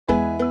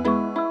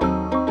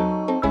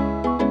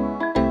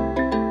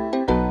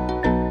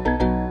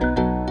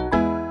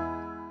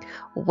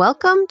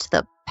Welcome to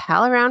the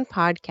Pal Around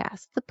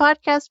podcast, the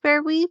podcast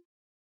where we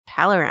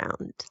pal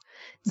around.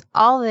 It's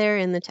all there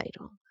in the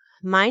title.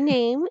 My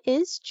name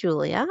is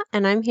Julia,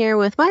 and I'm here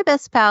with my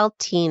best pal,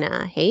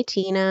 Tina. Hey,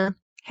 Tina.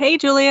 Hey,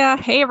 Julia.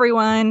 Hey,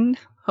 everyone.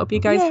 Hope you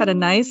guys had a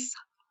nice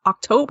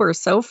October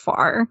so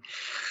far.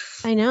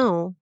 I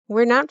know.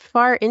 We're not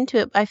far into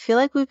it. I feel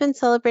like we've been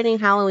celebrating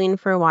Halloween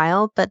for a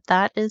while, but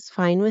that is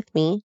fine with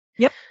me.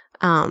 Yep.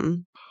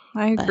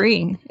 I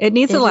agree. It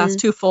needs to last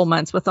 2 full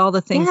months with all the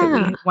things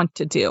that we want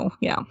to do.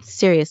 Yeah.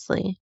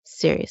 Seriously.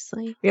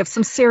 We have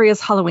some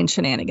serious Halloween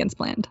shenanigans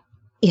planned.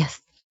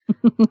 Yes.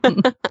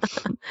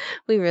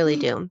 We really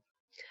do.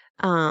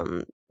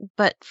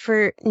 But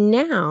for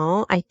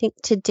now, I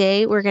think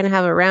today we're going to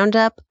have a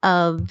roundup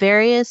of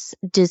various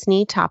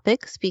Disney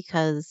topics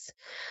because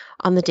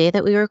on the day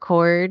that we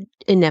record,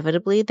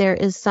 inevitably, there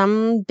is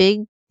some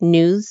big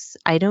news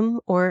item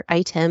or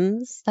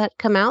items that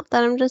come out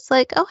that I'm just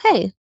like, oh,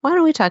 hey, why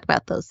don't we talk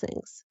about those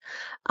things?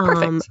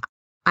 Perfect.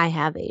 I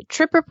have a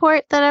trip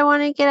report that I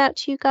want to get out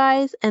to you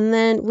guys. And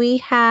then we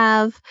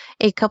have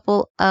a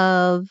couple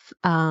of,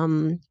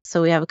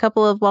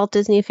 Walt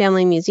Disney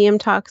Family Museum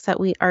talks that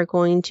we are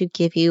going to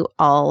give you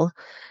all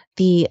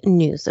the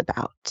news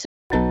about.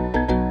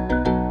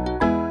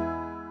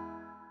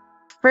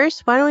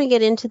 First, why don't we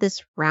get into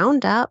this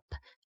roundup?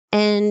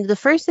 And the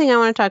first thing I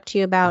want to talk to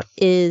you about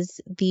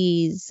is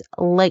these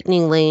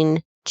Lightning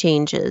Lane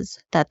changes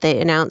that they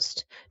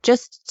announced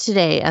just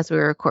today as we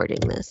were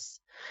recording this.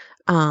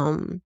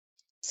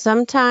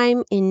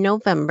 Sometime in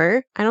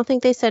November, I don't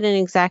think they said an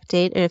exact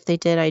date, and if they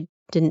did, I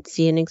didn't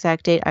see an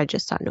exact date. I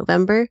just saw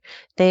November.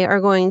 They are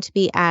going to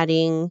be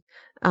adding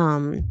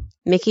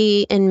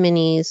Mickey and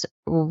Minnie's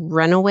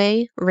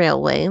Runaway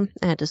Railway.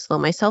 I had to slow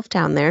myself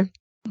down there.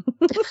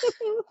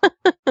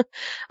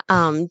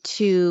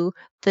 To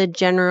the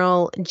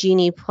general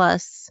Genie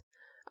Plus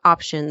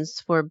options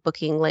for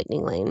booking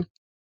Lightning Lane.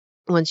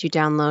 Once you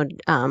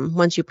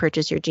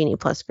purchase your Genie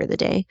Plus for the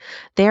day.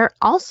 They're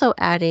also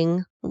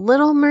adding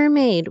Little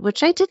Mermaid,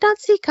 which I did not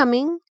see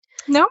coming.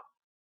 No?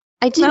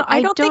 I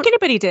don't think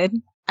anybody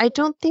did. I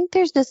don't think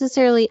there's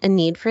necessarily a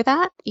need for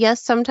that.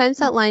 Yes, sometimes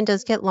that line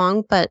does get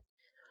long, but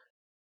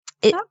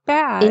it not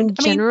bad. In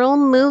general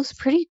moves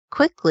pretty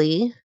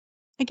quickly.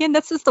 Again,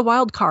 this is the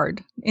wild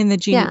card in the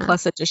Genie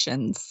Plus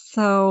editions.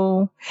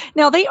 So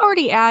now they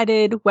already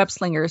added web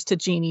slingers to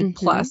Genie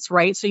Plus,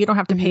 right? So you don't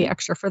have to pay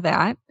extra for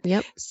that.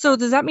 Yep. So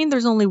does that mean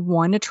there's only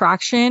one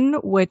attraction,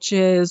 which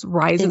is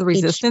Rise of the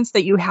Resistance,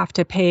 that you have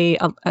to pay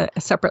a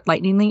separate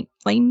Lightning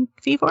Lane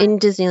fee for? In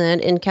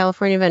Disneyland, in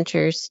California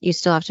Adventures, you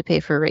still have to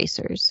pay for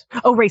racers.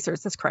 Oh, racers.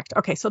 That's correct.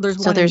 Okay, so there's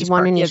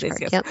one in each park.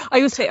 Yes. Yep.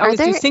 I always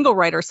do single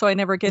rider, so I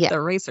never get the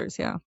racers.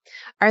 Yeah.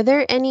 Are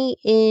there any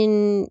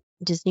in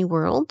Disney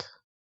World?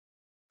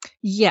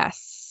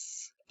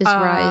 Yes. Is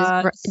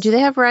Rise? Do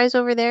they have Rise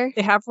over there?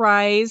 They have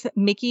Rise.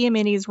 Mickey and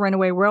Minnie's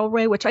Runaway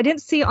Railway, which I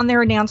didn't see on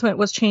their announcement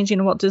was changing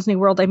in Walt Disney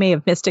World. I may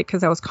have missed it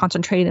because I was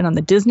concentrating on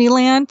the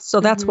Disneyland. So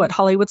that's what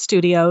Hollywood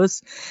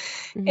Studios.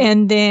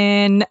 And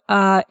then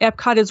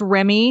Epcot is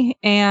Remy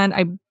and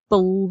I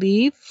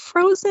believe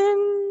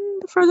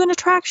the Frozen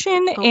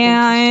attraction.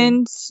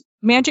 And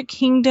Magic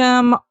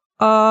Kingdom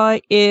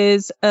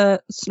is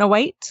Snow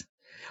White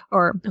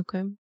or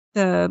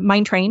the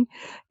Mine Train.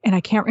 And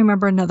I can't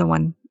remember another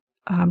one.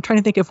 I'm trying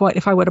to think if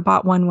I would have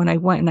bought one when I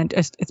went, and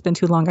it's been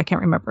too long. I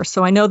can't remember.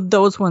 So I know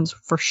those ones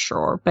for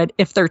sure. But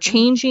if they're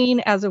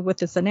changing as of with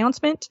this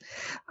announcement,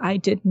 I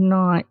did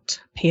not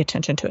pay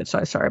attention to it. So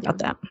I'm sorry about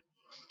that.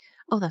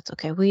 Oh, that's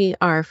okay. We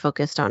are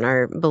focused on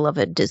our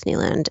beloved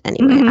Disneyland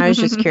anyway. I was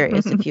just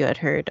curious if you had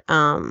heard.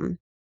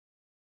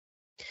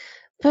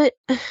 But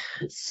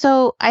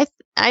so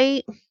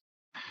I'm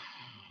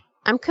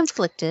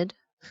conflicted.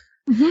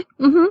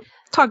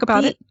 Talk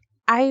about it.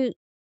 I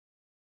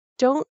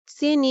don't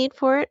see a need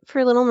for it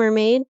for Little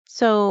Mermaid,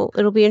 so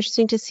it'll be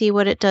interesting to see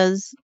what it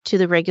does to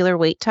the regular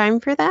wait time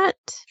for that.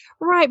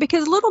 Right,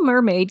 because Little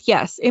Mermaid,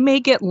 yes, it may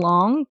get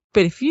long,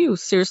 but if you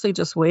seriously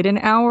just wait an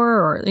hour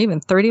or even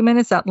 30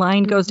 minutes, that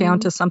line goes down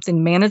to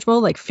something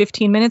manageable, like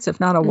 15 minutes, if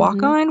not a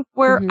walk-on,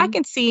 where I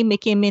can see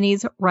Mickey and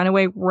Minnie's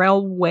Runaway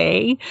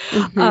Railway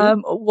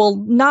will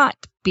not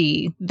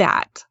be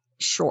that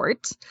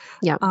short.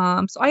 Yeah.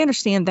 So I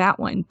understand that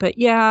one, but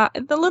yeah,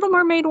 the Little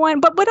Mermaid one.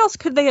 But what else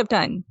could they have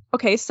done?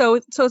 Okay, so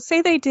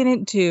say they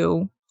didn't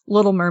do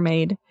Little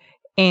Mermaid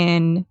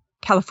and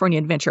California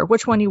Adventure.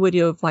 Which one would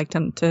you have liked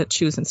them to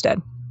choose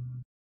instead?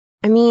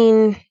 I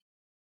mean,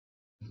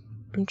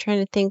 I'm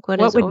trying to think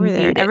what is over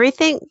there.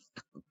 Everything,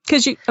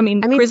 because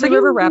Grizzly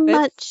River Rapids,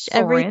 much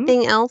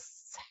everything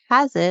else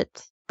has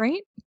it,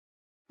 right?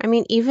 I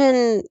mean,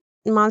 even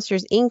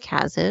Monsters Inc.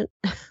 has it.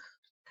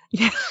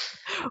 Yeah,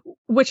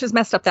 which has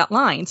messed up that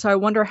line. So I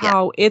wonder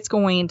how it's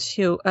going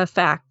to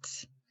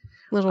affect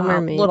Little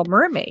Mermaid. Little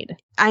Mermaid.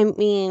 I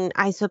mean,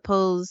 I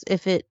suppose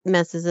if it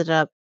messes it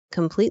up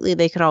completely,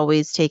 they could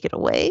always take it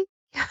away.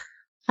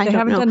 They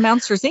haven't done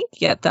Monsters Inc.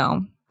 yet,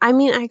 though. I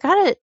mean, I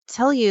gotta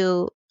tell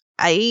you,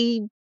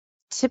 I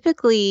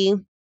typically,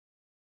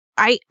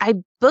 I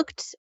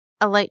booked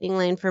a lightning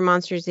lane for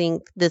Monsters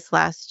Inc. this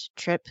last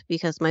trip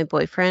because my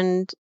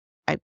boyfriend,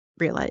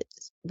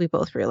 we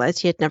both realized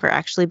he had never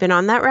actually been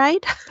on that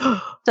ride.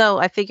 So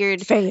I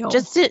figured Fail.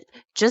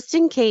 just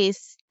in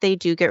case they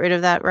do get rid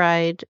of that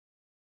ride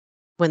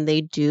when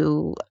they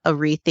do a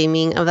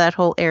retheming of that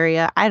whole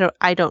area. I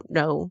don't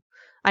know.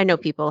 I know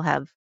people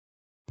have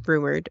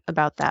rumored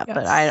about that,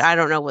 but I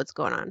don't know what's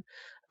going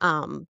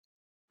on.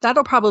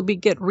 That'll probably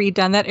get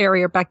redone. That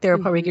area back there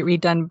will probably get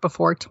redone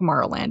before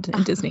Tomorrowland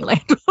and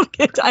Disneyland.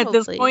 At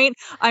this point,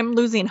 I'm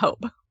losing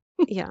hope.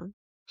 Yeah.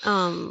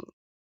 But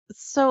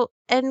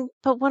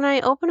when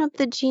I open up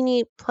the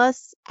Genie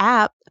Plus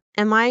app,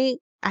 I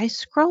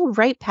scroll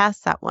right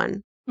past that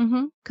one.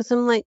 Because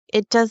I'm like,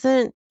 it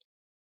doesn't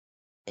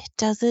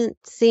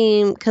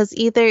seem, because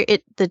either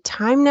the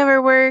time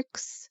never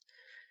works.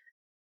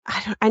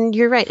 And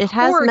you're right, it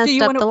has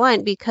messed up the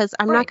line, because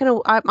I'm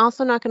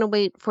also not gonna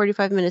wait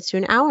 45 minutes to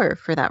an hour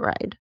for that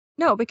ride.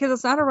 No, because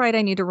it's not a ride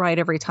I need to ride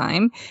every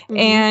time,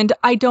 and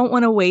I don't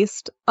want to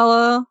waste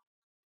a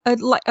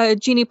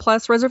Genie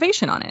Plus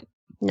reservation on it.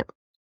 No,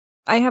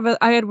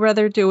 I'd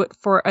rather do it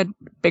for a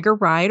bigger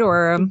ride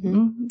or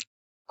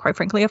quite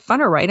frankly a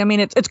funner ride. I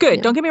mean, it's good.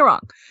 Yeah. Don't get me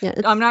wrong. Yeah,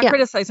 I'm not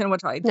criticizing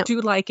what I do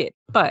like it,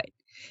 but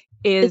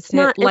is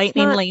it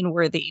lightning lane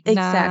worthy?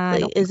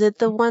 Exactly. Nah, is it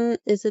the one?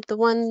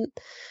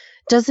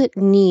 Does it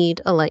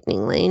need a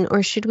lightning lane,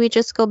 or should we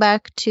just go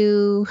back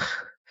to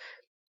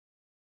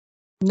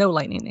no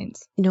lightning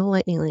lanes? No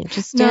lightning lane.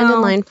 Just stand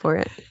in line for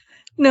it.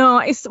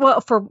 No,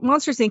 for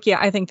Monsters Inc., yeah,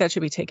 I think that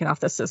should be taken off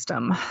the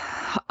system.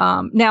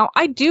 Now,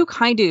 I do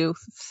kind of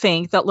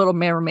think that Little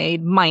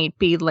Mermaid might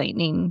be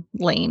lightning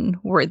lane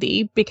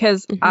worthy,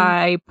 because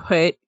I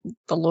put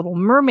the Little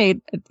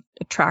Mermaid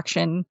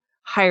attraction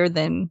higher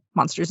than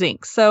Monsters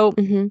Inc. So,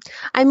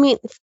 I mean,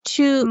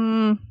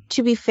 to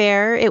be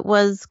fair, it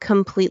was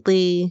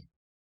completely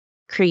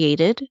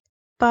created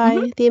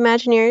by the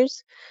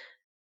Imagineers.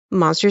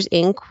 Monsters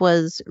Inc.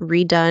 was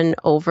redone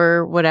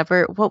over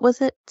whatever. What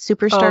was it?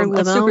 Superstar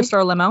Limo?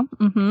 Superstar Limo.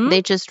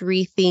 They just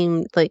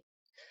rethemed,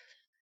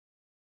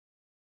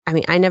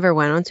 I never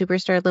went on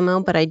Superstar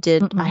Limo, but I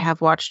did. I have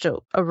watched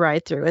a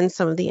ride through, and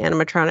some of the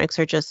animatronics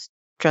are just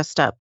dressed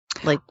up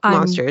like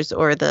monsters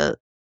or the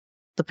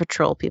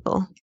patrol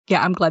people.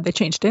 Yeah, I'm glad they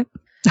changed it.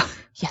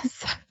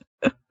 Yes.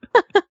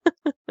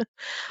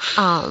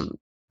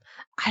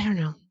 I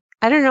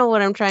don't know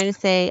what I'm trying to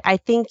say. I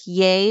think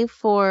yay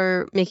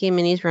for Mickey and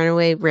Minnie's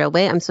Runaway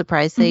Railway. I'm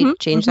surprised they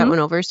changed that one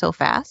over so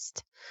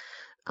fast.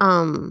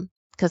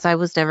 Because I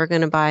was never going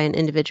to buy an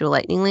individual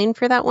lightning lane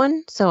for that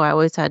one. So I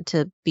always had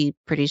to be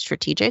pretty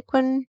strategic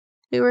when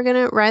we were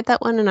going to ride that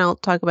one. And I'll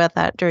talk about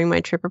that during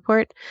my trip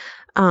report.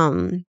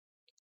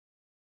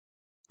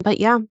 But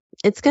yeah,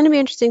 it's going to be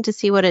interesting to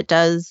see what it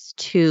does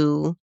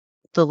to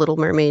the Little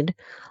Mermaid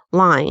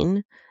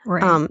line.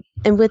 Right.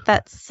 And with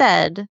that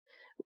said,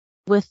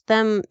 with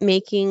them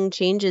making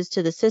changes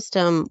to the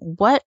system,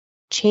 what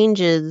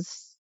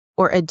changes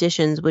or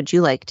additions would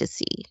you like to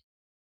see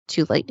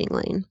to Lightning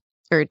Lane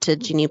or to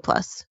Genie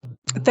Plus?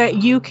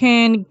 That you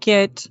can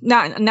get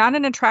not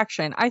an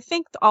attraction. I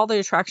think all the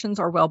attractions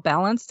are well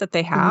balanced that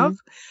they have.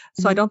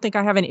 So I don't think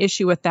I have an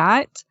issue with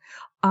that.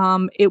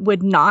 It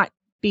would not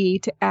be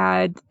to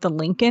add the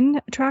Lincoln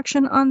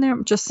attraction on there.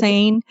 I'm just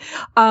saying.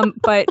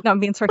 But no, I'm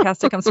being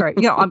sarcastic. I'm sorry.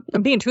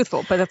 I'm being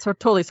truthful, but that's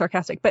totally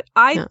sarcastic. But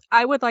I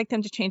would like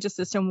them to change the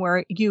system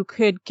where you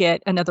could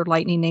get another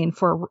lightning lane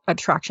for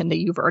attraction that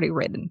you've already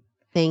ridden.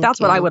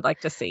 That's what I would like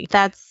to see.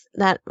 That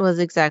was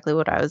exactly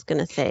what I was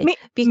going to say.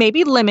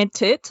 Maybe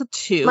limit it to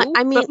 2, but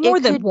more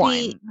than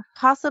 1.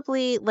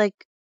 Possibly,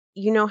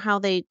 how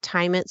they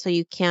time it so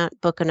you can't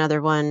book another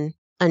one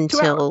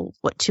until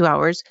 2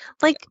 hours?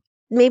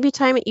 Maybe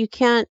time it. You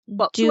can't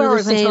do 2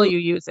 hours the same until you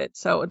use it.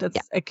 So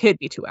it could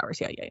be 2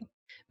 hours. Yeah.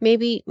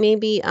 Maybe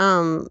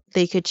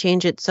they could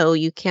change it so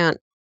you can't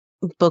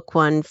book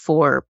one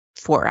for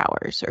 4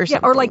 hours or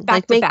something. Or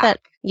back to back.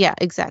 Yeah,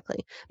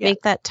 exactly. Yeah.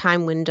 Make that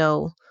time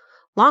window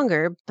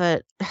longer,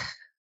 but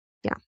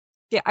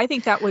yeah, I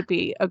think that would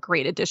be a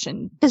great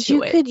addition to it.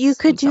 Because you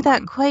could do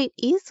that quite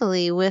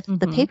easily with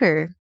the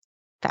paper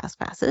fast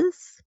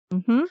passes.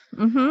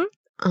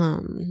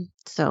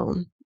 So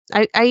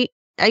I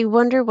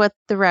wonder what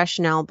the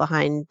rationale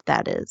behind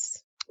that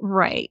is.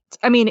 Right.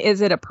 I mean,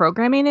 is it a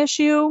programming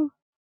issue?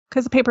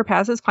 Because the paper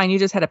pass is fine. You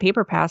just had a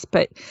paper pass,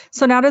 but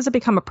so now does it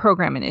become a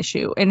programming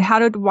issue? And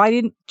why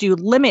didn't you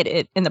limit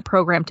it in the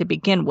program to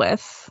begin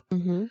with?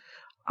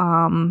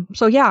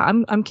 So yeah,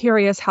 I'm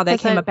curious how that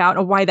came about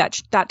and why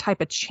that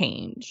type of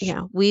change.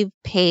 Yeah, we've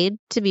paid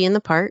to be in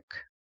the park.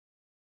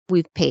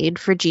 We've paid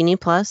for Genie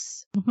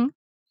Plus.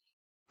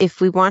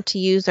 If we want to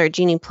use our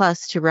Genie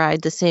Plus to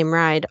ride the same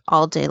ride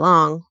all day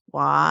long,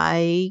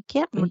 why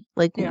can't we?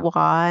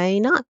 Why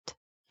not?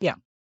 Yeah.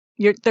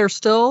 They're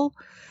still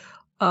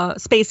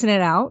spacing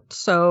it out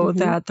so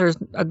that there's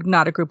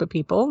not a group of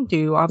people.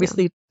 You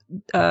obviously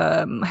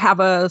have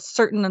a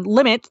certain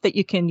limit that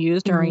you can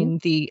use during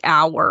the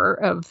hour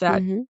of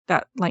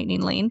that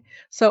lightning lane.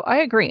 So I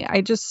agree.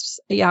 I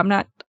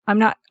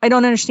don't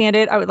understand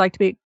it. I would like to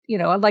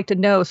I'd like to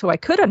know so I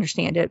could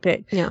understand it,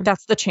 but Yeah.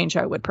 that's the change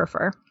I would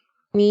prefer.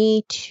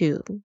 Me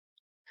too.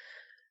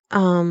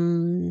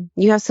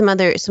 You have some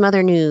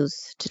other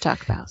news to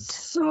talk about.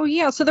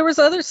 So there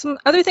was some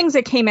other things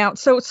that came out.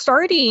 So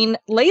starting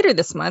later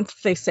this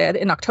month, they said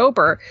in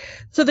October,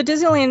 so the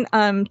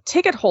Disneyland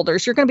ticket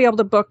holders, you're going to be able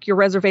to book your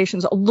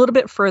reservations a little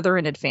bit further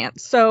in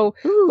advance. So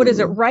what is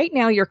it? Right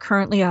now, you're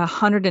currently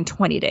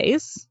 120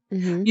 days.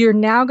 Mm-hmm. You're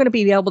now going to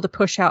be able to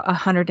push out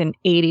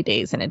 180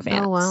 days in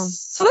advance. Oh, wow.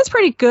 So that's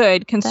pretty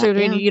good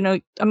considering,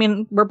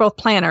 we're both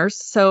planners,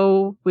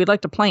 so we'd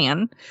like to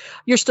plan.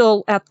 You're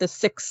still at the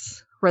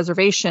 6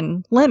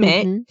 reservation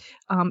limit,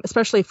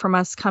 especially from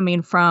us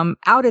coming from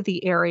out of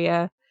the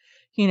area.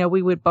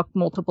 We would book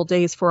multiple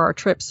days for our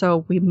trip,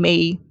 so we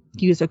may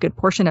use a good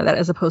portion of that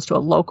as opposed to a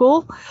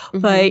local,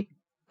 but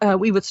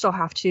we would still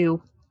have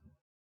to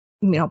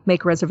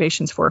make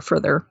reservations for a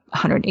further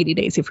 180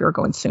 days if we were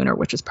going sooner,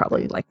 which is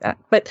probably like that.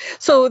 But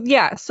so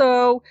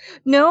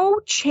no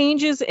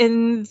changes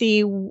in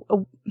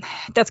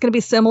that's going to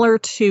be similar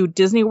to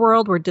Disney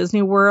World, where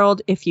Disney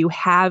World, if you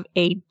have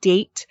a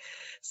date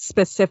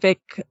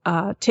specific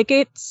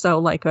ticket, so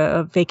like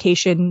a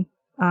vacation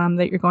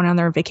that you're going on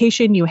there on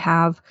vacation, you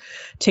have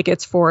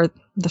tickets for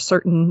the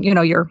certain,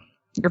 your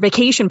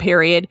vacation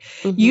period,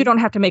 you don't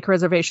have to make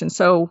reservations.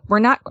 So we're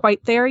not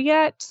quite there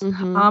yet.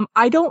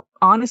 I don't,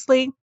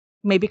 honestly,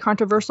 maybe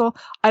controversial,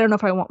 I don't know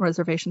if I want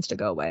reservations to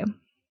go away.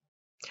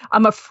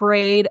 I'm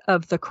afraid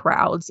of the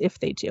crowds if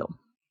they do.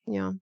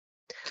 Yeah.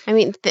 I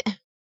mean,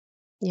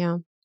 yeah.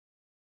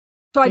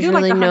 So I do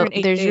like the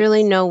 108 there's days.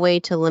 really no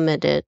way to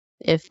limit it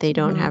if they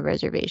don't have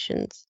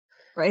reservations.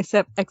 Right,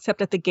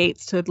 except at the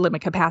gates to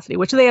limit capacity,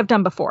 which they have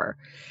done before,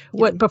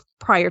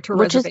 prior to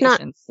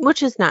reservations.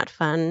 Which is not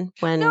fun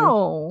when...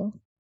 No,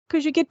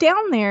 because you get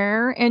down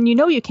there and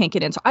you can't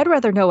get in. So I'd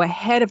rather know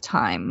ahead of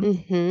time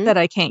that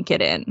I can't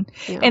get in.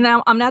 Yeah. And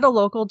I'm not a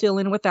local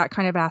dealing with that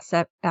kind of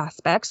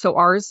aspect. So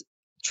ours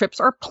trips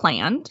are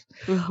planned.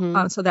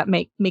 So that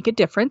make a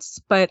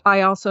difference. But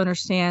I also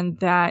understand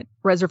that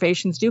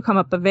reservations do come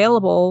up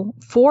available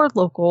for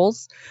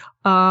locals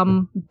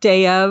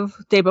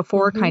day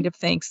before kind of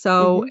thing.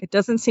 So it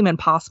doesn't seem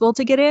impossible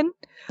to get in.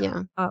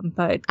 Yeah.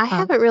 But I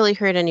haven't really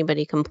heard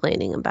anybody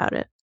complaining about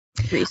it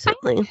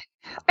recently.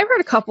 I've heard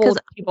a couple of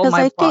people on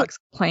my blogs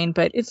complain,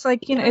 but it's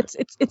like,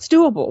 it's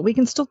doable. We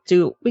can still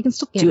do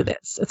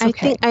this. It's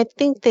okay. I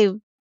think they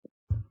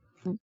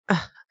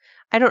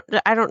I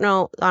don't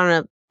know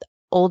on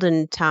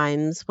olden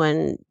times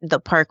when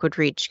the park would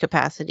reach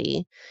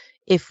capacity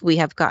if we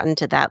have gotten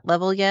to that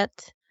level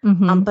yet.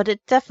 But it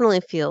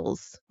definitely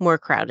feels more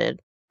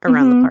crowded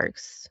around the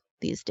parks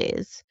these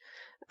days.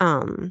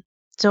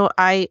 So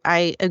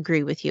I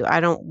agree with you. I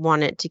don't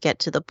want it to get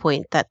to the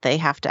point that they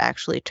have to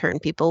actually turn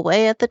people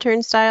away at the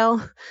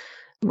turnstile.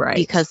 Right.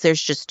 Because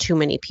there's just too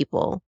many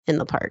people in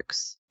the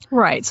parks.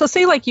 Right. So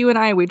say like you and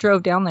I, we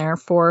drove down there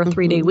for a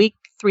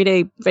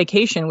 3-day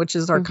vacation, which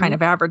is our kind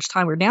of average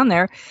time we're down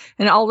there.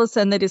 And all of a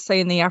sudden they just say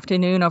in the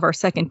afternoon of our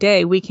second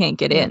day, we can't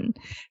get in.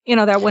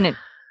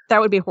 That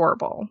would be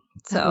horrible.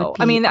 So,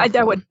 I mean,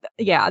 that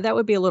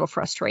would be a little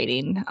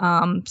frustrating.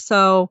 But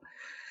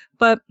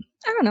I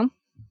don't know.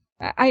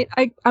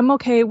 I'm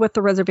okay with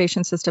the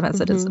reservation system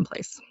as it is in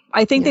place.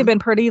 I think they've been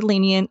pretty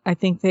lenient. I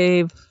think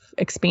they've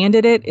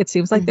expanded it. It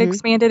seems like they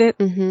expanded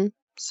it.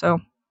 So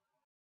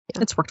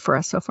it's worked for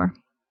us so far.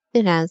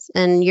 It has.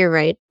 And you're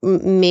right.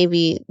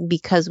 Maybe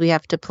because we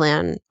have to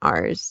plan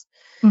ours,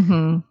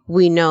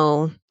 we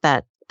know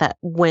that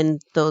when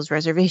those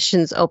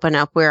reservations open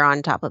up, we're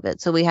on top of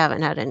it. So we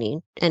haven't had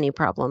any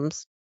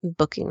problems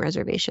booking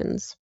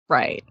reservations.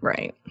 Right.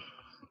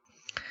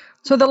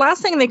 So the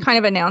last thing they kind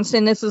of announced,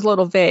 and this is a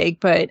little vague,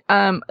 but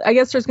I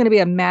guess there's going to be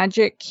a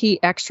magic key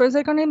extras that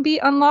are going to be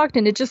unlocked,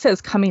 and it just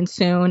says coming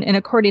soon. And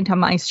according to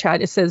Mice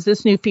Chat, it says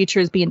this new feature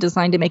is being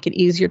designed to make it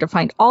easier to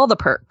find all the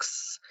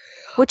perks.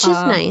 Which is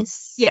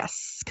nice.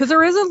 Yes, because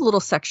there is a little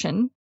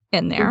section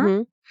in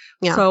there.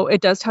 Yeah. So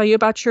it does tell you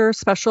about your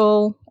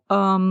special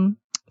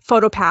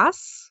photo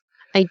pass.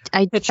 I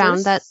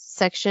found that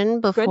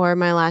section before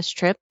my last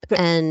trip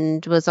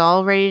and was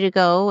all ready to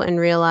go and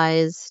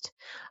realized,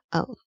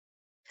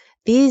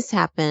 these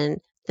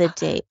happen the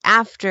day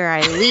after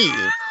I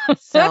leave.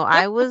 So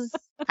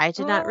I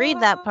did not read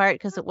that part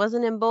because it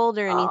wasn't in bold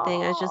or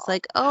anything. I was just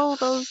like,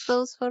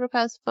 those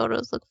PhotoPass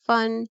photos look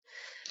fun.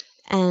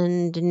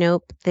 And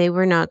nope, they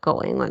were not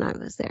going when I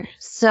was there.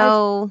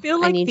 So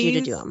I need you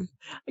to do them.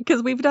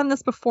 Because we've done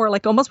this before,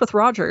 like almost with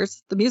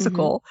Rogers, the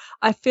musical.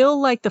 I feel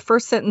like the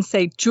first sentence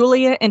say,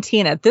 Julia and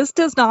Tina, this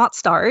does not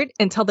start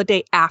until the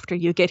day after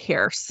you get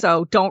here.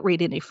 So don't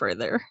read any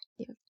further.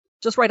 Yeah.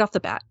 Just right off the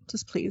bat.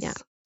 Just please. Yeah.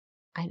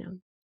 I know.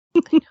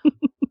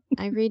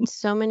 I read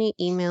so many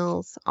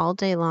emails all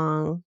day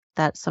long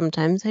that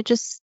sometimes I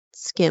just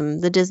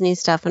skim the Disney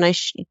stuff and I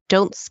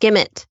don't skim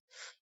it.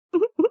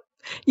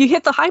 You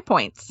hit the high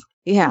points.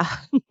 Yeah.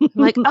 I'm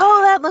like,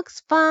 that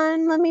looks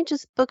fun. Let me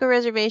just book a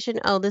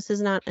reservation. Oh, this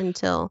is not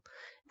until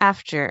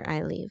after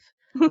I leave.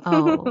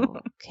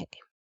 Oh,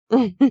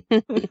 okay.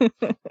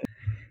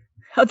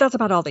 That's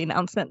about all the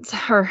announcements.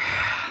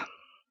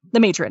 the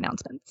major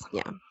announcements.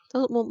 Yeah.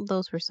 Well,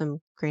 those were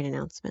some great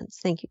announcements.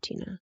 Thank you,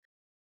 Tina.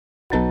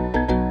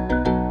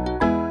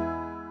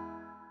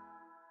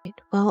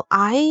 Well,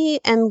 I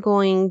am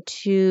going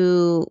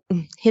to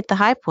hit the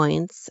high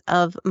points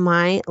of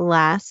my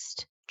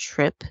last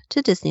trip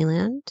to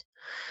Disneyland.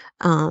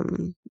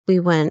 We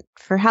went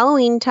for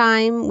Halloween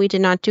time. We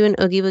did not do an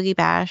Oogie Boogie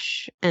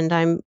Bash, and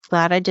I'm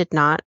glad I did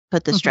not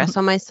put the stress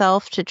on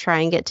myself to try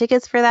and get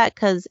tickets for that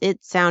because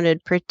it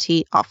sounded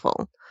pretty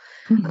awful.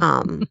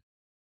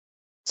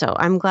 So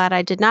I'm glad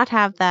I did not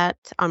have that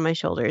on my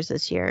shoulders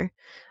this year.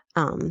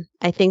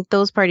 I think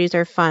those parties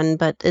are fun,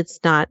 but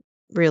it's not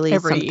really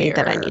something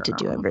that I need to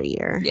do every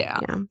year. Yeah.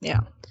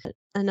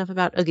 Enough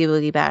about Oogie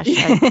Boogie Bash.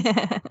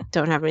 I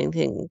don't have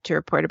anything to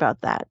report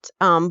about that.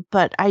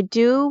 But I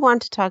do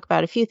want to talk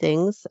about a few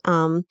things.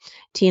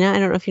 Tina, I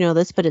don't know if you know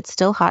this, but it's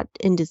still hot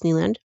in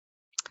Disneyland.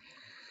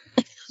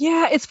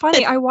 Yeah, it's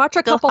funny. I watch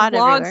a couple vlogs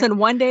everywhere. and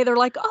one day they're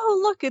like, oh,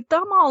 look at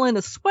them all in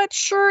a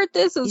sweatshirt.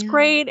 This is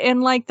great.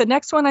 And like the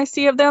next one I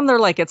see of them, they're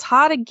like, it's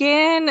hot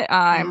again.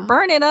 I'm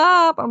burning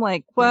up. I'm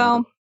like,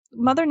 well,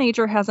 Mother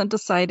Nature hasn't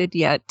decided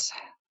yet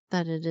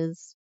that it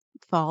is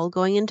fall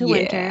going into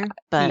winter.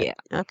 But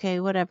okay,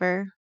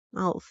 whatever.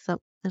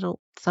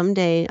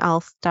 Someday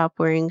I'll stop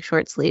wearing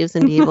short sleeves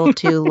and be able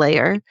to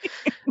layer.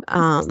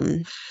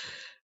 But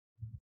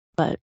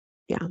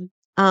yeah.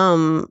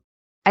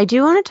 I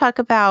do want to talk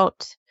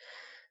about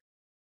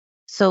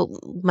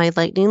my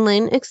Lightning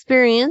Lane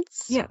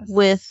experience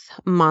with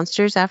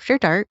Monsters After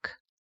Dark,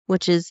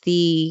 which is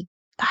the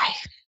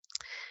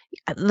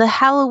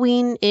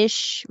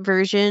Halloween-ish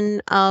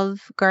version of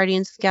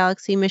Guardians of the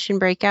Galaxy Mission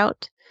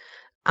Breakout.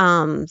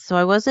 So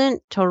I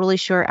wasn't totally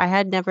sure.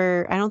 I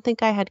don't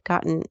think I had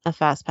gotten a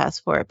fast pass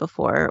for it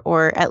before,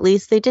 or at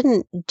least they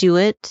didn't do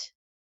it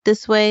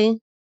this way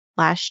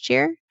last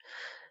year,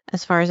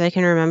 as far as I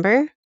can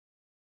remember.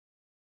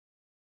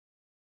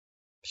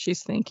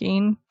 She's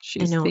thinking.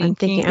 I know. I'm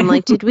thinking. I'm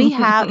like, did we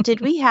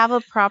have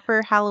a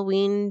proper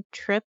Halloween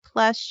trip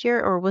last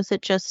year, or was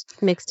it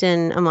just mixed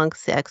in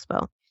amongst the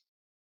expo?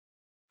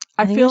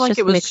 I feel like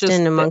it was mixed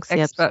in amongst the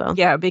expo.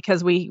 Yeah,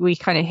 because we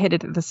kind of hit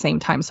it at the same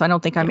time. So I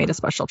don't think I made a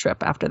special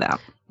trip after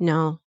that.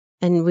 No.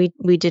 And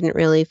we didn't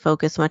really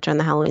focus much on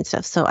the Halloween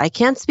stuff. So I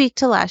can't speak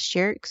to last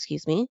year,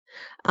 excuse me.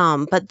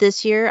 But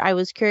this year I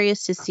was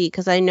curious to see,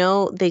 because I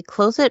know they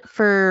close it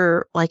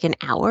for like an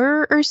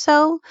hour or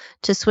so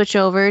to switch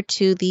over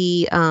to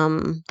the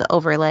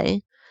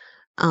overlay.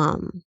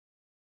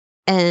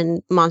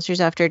 And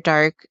Monsters After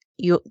Dark,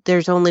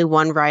 there's only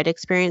one ride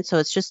experience, so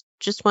it's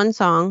just one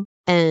song.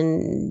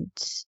 And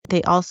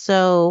they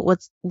also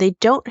they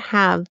don't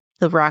have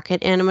the rocket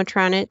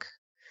animatronic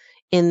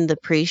in the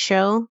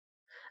pre-show.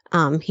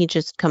 He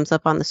just comes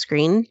up on the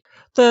screen.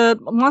 The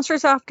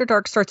Monsters After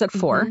Dark starts at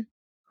 4,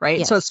 right?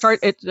 Yes. So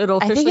it'll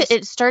officially... I think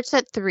it starts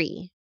at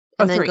 3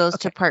 and then goes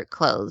to park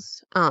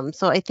close.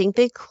 So I think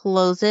they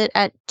close it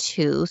at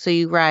 2. So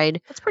you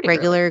ride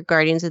regular early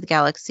Guardians of the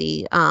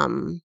Galaxy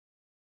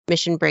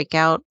Mission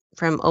Breakout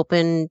from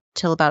open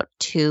till about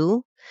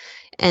 2.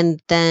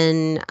 And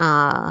then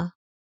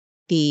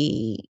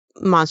the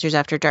Monsters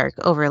After Dark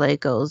overlay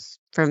goes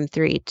from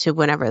 3 to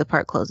whenever the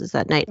park closes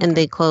that night. And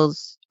they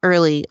close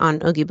early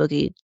on Oogie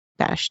Boogie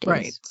Bash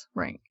days.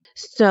 Right.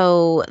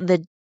 So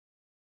the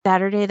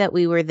Saturday that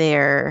we were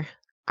there,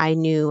 I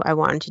knew I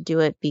wanted to do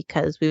it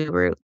because we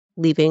were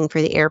leaving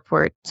for the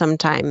airport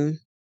sometime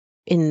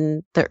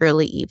in the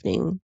early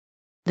evening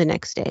the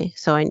next day.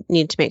 So I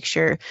needed to make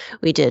sure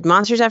we did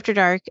Monsters After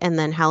Dark and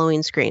then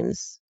Halloween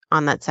Screams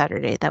on that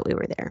Saturday that we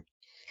were there.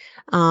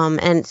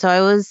 And so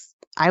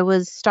I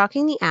was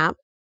stalking the app,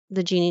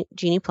 the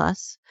Genie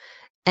Plus,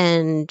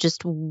 and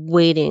just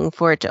waiting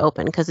for it to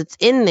open because it's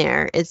in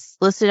there. It's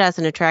listed as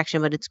an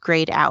attraction, but it's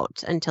grayed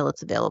out until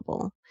it's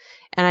available.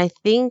 And I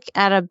think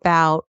at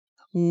about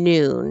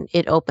noon,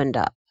 it opened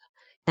up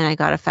and I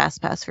got a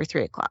fast pass for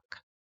 3 o'clock,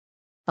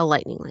 a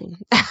Lightning Lane.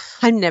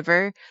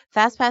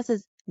 Fast pass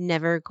is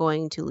never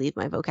going to leave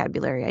my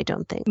vocabulary, I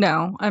don't think.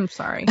 No, I'm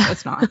sorry.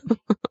 It's not.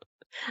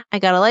 I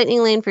got a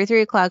Lightning Lane for 3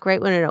 o'clock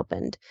right when it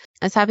opened.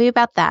 I was happy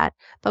about that.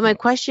 But my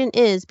question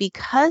is,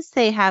 because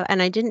they have,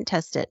 and I didn't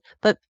test it,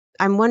 but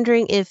I'm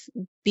wondering if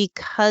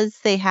because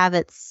they have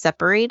it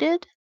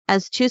separated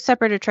as 2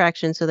 separate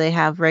attractions, so they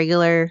have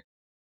regular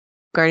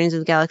Guardians of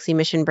the Galaxy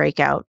Mission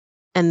Breakout,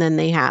 and then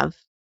they have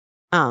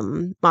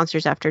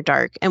Monsters After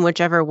Dark, and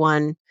whichever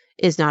one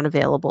is not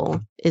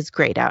available is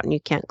grayed out and you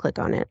can't click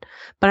on it.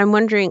 But I'm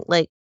wondering,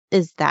 like,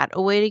 is that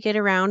a way to get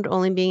around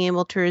only being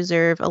able to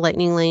reserve a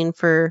Lightning Lane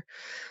for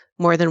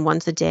more than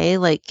once a day?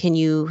 Like, can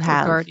you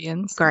have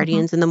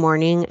Guardians in the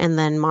morning and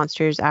then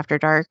Monsters After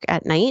Dark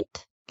at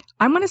night?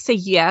 I'm going to say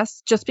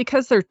yes, just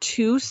because they're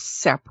 2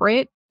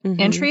 separate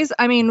entries.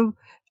 I mean,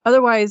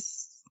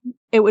 otherwise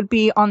it would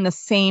be on the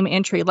same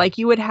entry. Like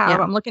you would have,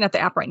 I'm looking at the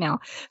app right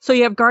now. So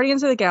you have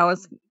Guardians of the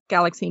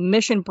Galaxy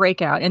Mission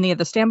Breakout, and you have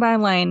the Standby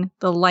Line,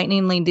 the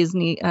Lightning Lane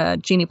Disney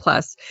Genie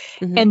Plus.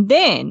 And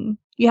then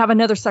you have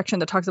another section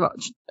that talks about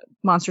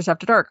Monsters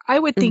After Dark. I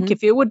would think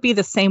if it would be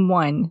the same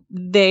one,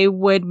 they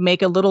would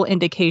make a little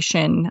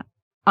indication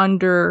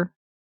under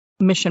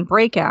Mission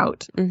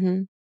Breakout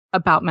Mm-hmm.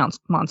 about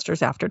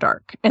Monsters After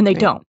Dark, and they Right.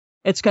 don't.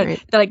 It's good.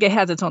 Right. Like, it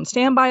has its own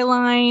standby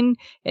line.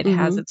 It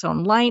has its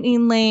own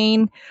lightning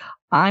lane.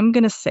 I'm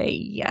gonna say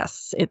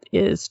yes. It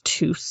is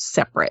two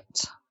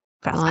separate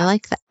fast Well, I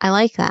like that. I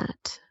like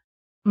that.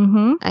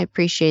 Mm-hmm. I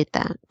appreciate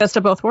that. Best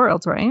of both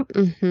worlds, right?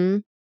 Mm-hmm.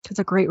 It's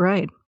a great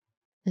ride.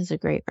 It's a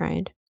great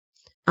ride.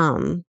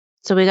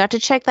 So we got to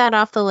check that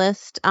off the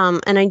list.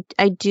 And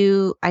I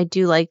do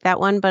like that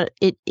one, but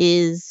it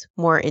is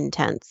more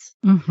intense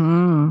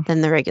Mm-hmm.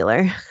 than the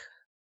regular.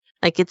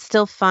 Like, it's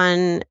still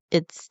fun.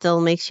 It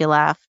still makes you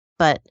laugh,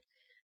 but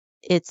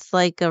it's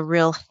like a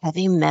real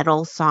heavy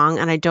metal song,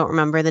 and I don't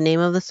remember the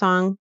name of the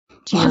song.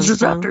 Do you know the Monsters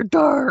song? After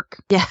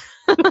Dark. Yeah.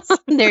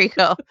 There you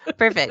go.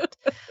 Perfect.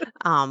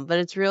 But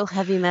it's real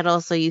heavy metal,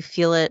 so you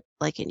feel it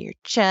like in your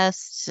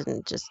chest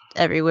and just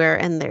everywhere.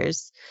 And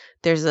there's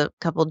a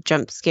couple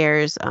jump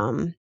scares.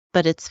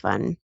 But it's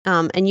fun.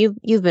 And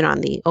you've been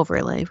on the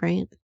overlay,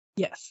 right?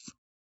 Yes.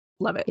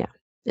 Love it. Yeah,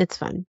 it's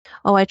fun.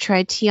 Oh, I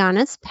tried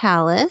Tiana's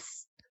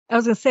Palace. I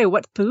was gonna say,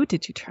 what food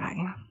did you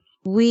try?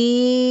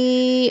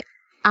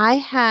 I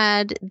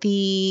had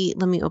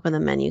let me open the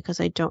menu because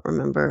I don't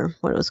remember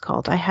what it was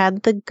called. I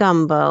had the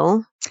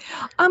gumbo.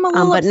 I'm a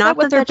little but upset not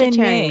with the their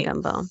vegetarian beignets.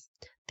 gumbo.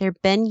 Their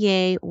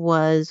beignet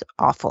was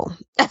awful.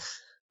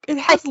 It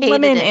has hated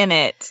lemon it. in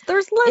it.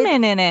 There's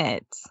lemon in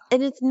it.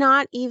 And it's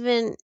not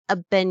even a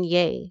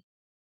beignet.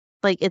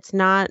 Like, it's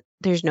not,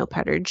 there's no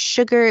powdered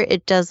sugar.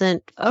 It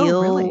doesn't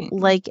feel really?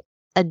 like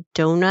a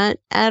donut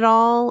at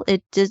all.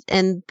 It just,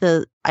 and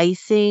the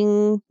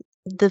icing,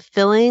 the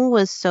filling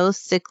was so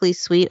sickly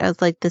sweet. I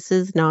was like, this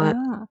is not.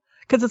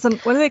 Because it's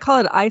what do they call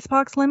it?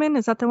 Icebox lemon?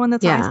 Is that the one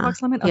that's Yeah,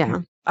 icebox lemon? Okay. yeah.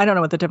 I don't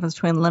know what the difference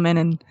between lemon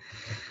and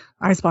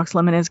icebox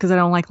lemon is because I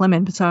don't like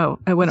lemon, so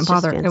it wouldn't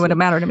bother. It wouldn't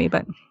matter to me.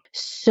 But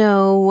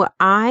so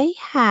I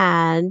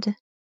had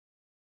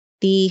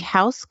the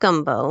house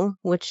gumbo,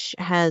 which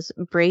has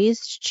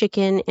braised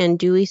chicken and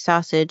dewy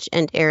sausage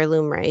and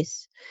heirloom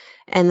rice.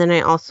 And then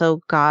I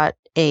also got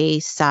a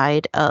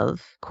side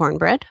of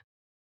cornbread.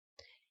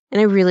 And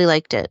I really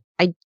liked it.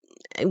 I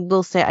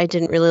will say I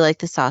didn't really like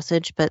the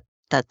sausage, but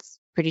that's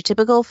pretty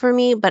typical for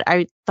me. But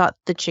I thought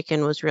the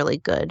chicken was really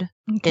good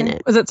in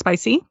it. Was it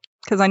spicy?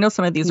 Because I know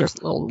some of these are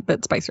a little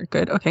bit spicier.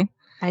 Good. Okay.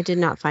 I did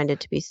not find it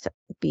to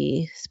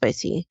be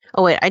spicy.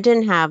 Oh, wait, I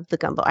didn't have the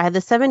gumbo. I had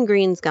the 7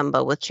 Greens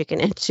gumbo with chicken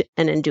and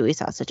andouille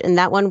sausage, and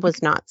that one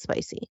was not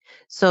spicy.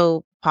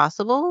 So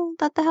possible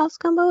that the house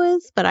gumbo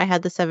is, but I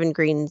had the 7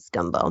 Greens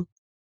gumbo.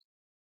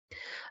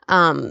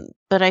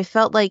 But I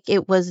felt like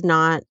it was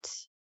not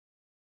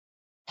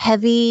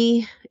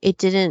heavy. It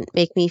didn't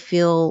make me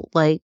feel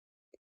like,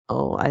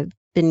 oh, I've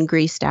been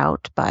greased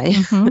out by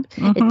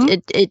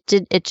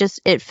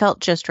it felt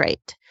just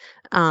right.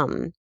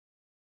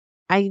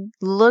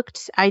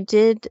 I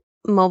did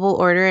mobile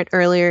order it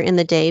earlier in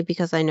the day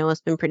because I know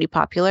it's been pretty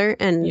popular,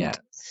 and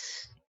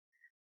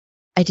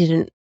I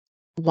didn't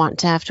want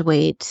to have to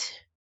wait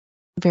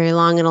very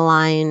long in a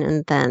line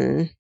and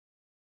then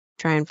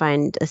try and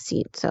find a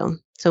seat. So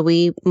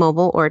we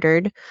mobile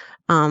ordered.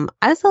 I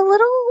was a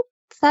little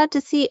sad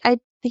to see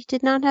they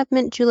did not have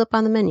mint julep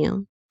on the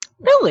menu.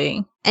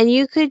 Really? And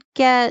you could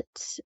get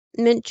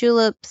mint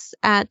juleps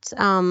at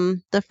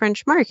the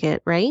French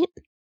Market, right?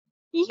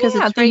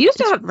 Yeah, they used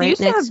to have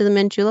next to the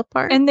mint julep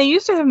bar, and they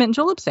used to have mint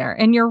juleps there.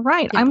 And you're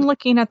right. Yeah. I'm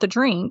looking at the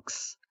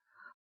drinks.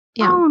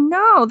 Yeah. Oh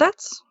no,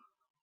 that's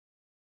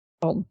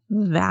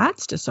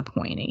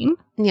disappointing.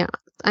 Yeah,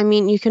 I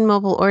mean, you can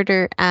mobile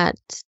order at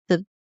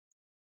the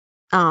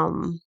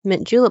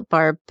mint julep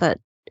bar, but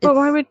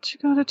why would you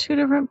go to 2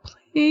 different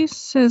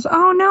places?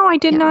 Oh no, I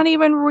did not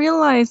even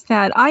realize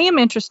that. I am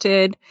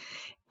interested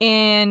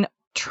in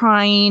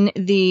trying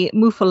the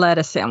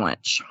muffaletta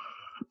sandwich.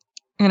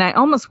 And I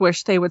almost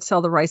wish they would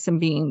sell the rice and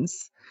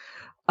beans,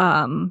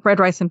 red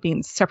rice and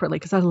beans separately,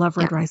 because I love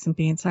red rice and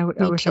beans. I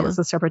wish it was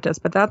a separate dish,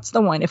 but that's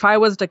the one. If I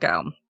was to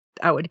go,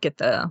 I would get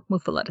the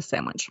muffaletta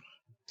sandwich.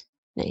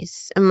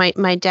 Nice. And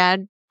my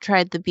dad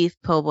tried the beef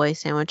po' boy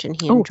sandwich,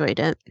 and he enjoyed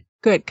it.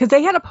 Good, because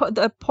they had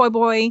the po'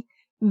 boy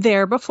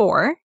there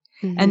before,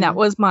 and that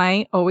was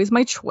always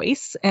my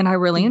choice, and I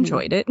really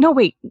enjoyed it. No,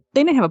 wait,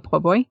 they didn't have a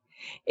po' boy.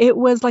 It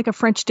was like a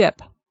French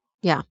dip.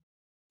 Yeah.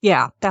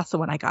 Yeah, that's the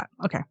one I got.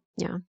 Okay.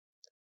 Yeah.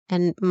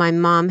 And my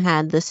mom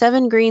had the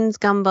 7 Greens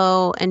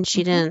gumbo, and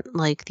she didn't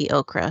like the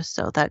okra,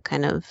 so that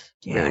kind of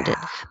ruined it.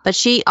 But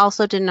she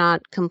also did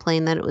not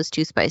complain that it was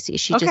too spicy.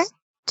 She just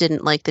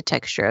didn't like the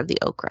texture of the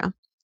okra.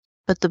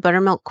 But the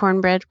buttermilk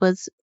cornbread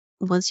was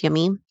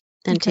yummy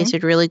and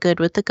tasted really good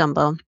with the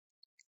gumbo.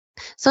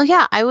 So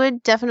yeah, I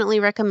would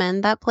definitely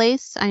recommend that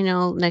place. I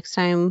know next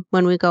time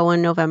when we go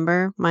in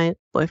November, my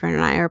boyfriend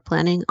and I are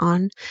planning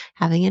on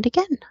having it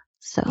again.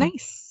 So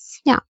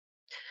nice. Yeah.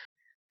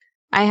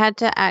 I had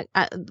to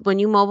when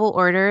you mobile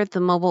order, the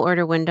mobile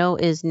order window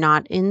is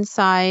not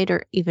inside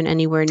or even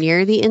anywhere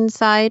near the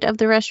inside of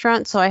the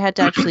restaurant. So I had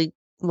to actually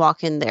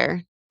walk in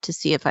there to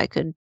see if I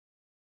could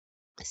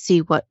see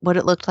what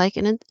it looked like.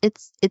 And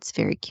it's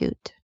very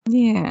cute.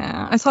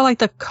 Yeah. I saw like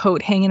the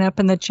coat hanging up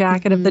and the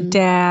jacket of the Mhm.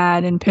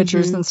 dad and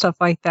pictures Mhm. and stuff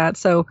like that.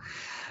 So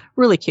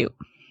really cute.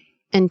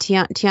 And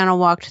Tiana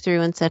walked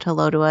through and said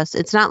hello to us.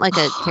 It's not like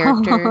a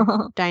character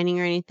dining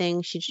or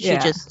anything. She Yeah.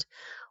 just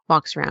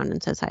walks around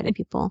and says hi to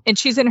people. And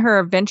she's in her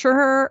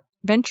adventurer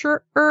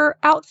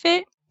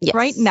outfit,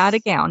 right? Not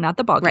a Yes. gown, not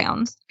the ball Right.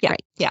 gown. Yeah.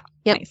 Right. Yeah.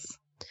 Yep. Nice.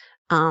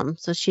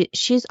 So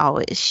she's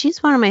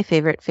one of my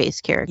favorite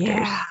face characters.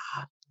 Yeah.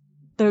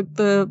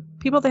 The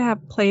people that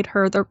have played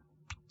her, they're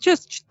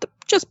just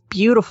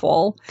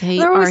beautiful. They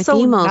They're are always so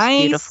the most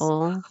nice.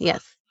 beautiful.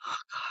 Yes. Oh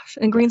gosh,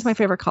 and green's my Yes.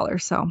 favorite color,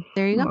 so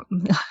There you go.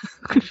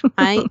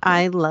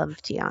 I love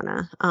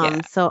Tiana.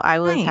 Yeah. So I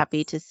was Nice.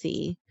 happy to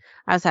see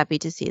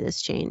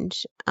this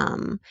change.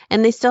 And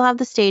they still have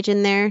the stage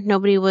in there.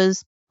 Nobody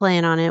was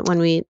playing on it when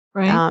we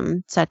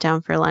Right? sat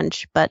down for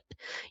lunch, but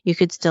you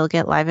could still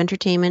get live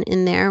entertainment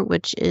in there,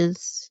 which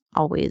is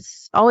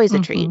always a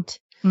Mhm. treat.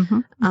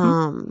 Mhm.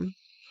 Mhm.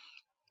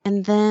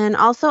 And then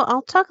also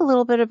I'll talk a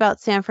little bit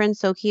about San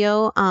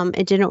Francisco.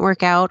 It didn't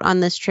work out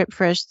on this trip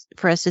for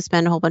us to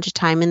spend a whole bunch of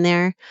time in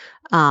there.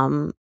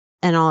 And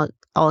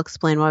I'll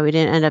explain why we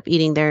didn't end up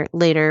eating there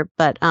later.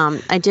 But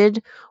I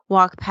did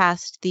walk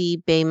past the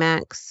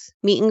Baymax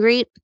meet and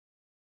greet.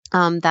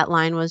 That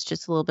line was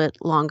just a little bit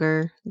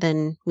longer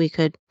than we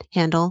could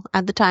handle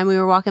at the time we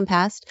were walking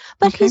past.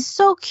 But Okay. he's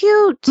so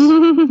cute.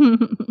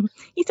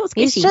 He's so squishy.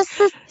 He's just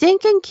the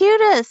stinking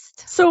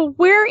cutest. So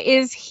where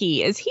is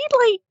he? Is he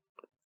like,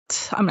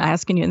 I'm not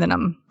asking you and then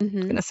I'm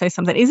gonna say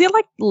something. Is he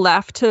like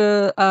left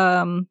to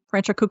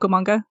Rancho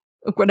Cucamonga?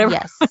 Whatever.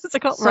 Yes. What's it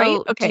called? So Right?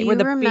 Okay. do Where you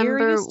the beer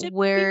remember used to be?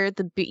 where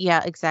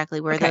yeah, exactly,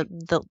 where Okay.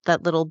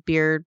 that little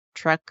beer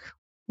truck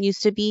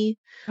used to be?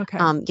 Okay.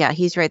 Yeah,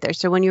 he's right there.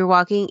 So when you're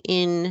walking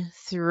in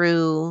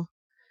through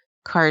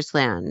Cars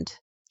Land,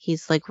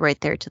 he's like right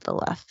there to the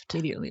left.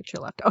 Immediately to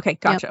your left. Okay,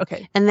 gotcha. Yep.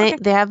 Okay. And Okay.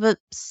 they have it's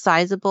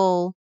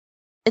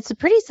a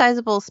pretty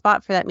sizable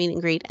spot for that meet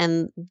and greet,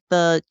 and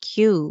the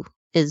queue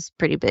is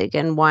pretty big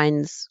and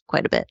winds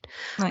quite a bit.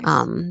 Nice.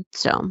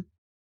 So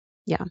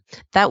yeah,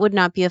 that would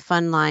not be a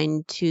fun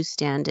line to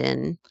stand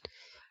in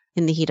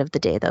the heat of the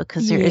day, though,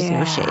 because there is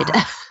no shade.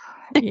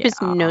 There's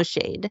no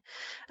shade.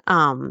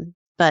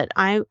 But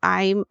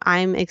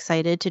I'm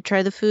excited to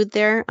try the food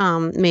there.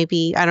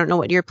 Maybe I don't know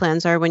what your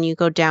plans are when you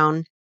go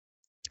down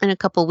in a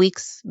couple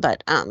weeks,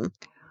 but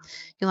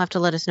you'll have to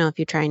let us know if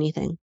you try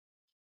anything.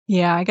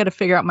 Yeah, I got to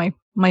figure out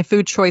my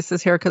food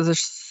choices here because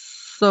there's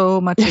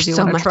so much I do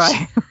so want to much.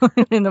 try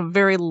in a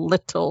very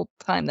little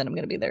time that I'm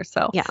going to be there.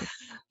 So Yeah.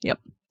 Yep.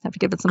 Have to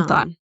give it some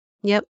thought.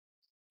 Yep.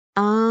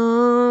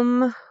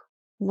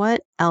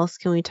 What else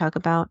can we talk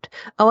about?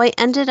 Oh, I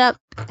ended up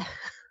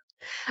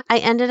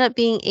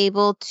being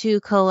able to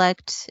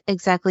collect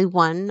exactly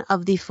one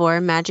of the 4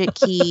 magic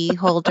key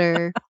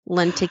holder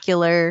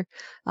lenticular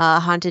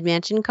haunted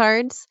mansion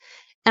cards,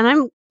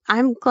 and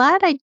I'm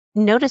glad I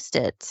noticed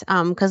it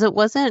because it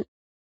wasn't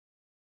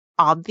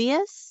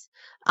obvious.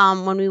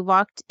 When we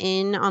walked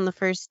in on the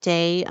first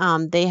day,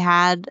 they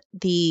had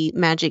the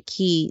magic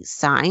key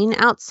sign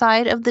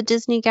outside of the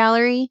Disney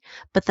gallery,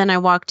 but then I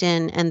walked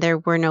in and there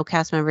were no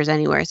cast members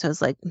anywhere. So I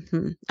was like,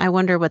 I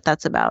wonder what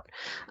that's about.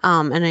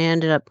 And I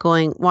ended up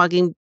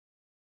walking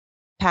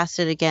past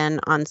it again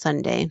on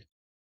Sunday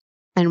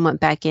and went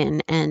back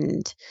in,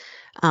 and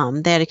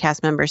they had a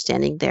cast member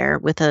standing there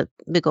with a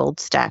big old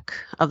stack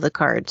of the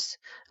cards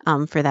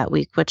for that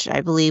week, which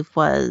I believe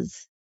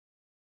was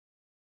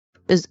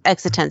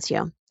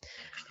Exitensio.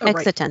 Oh, right.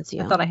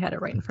 Exitensio. I thought I had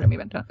it right in front of me,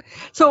 but don't.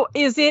 So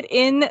is it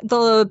in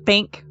the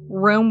bank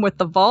room with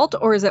the vault,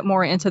 or is it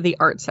more into the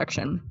art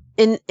section?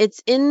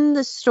 It's in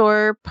the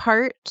store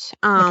part.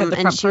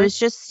 And she was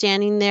just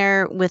standing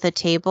there with a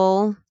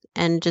table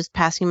and just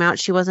passing them out.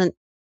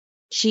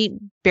 She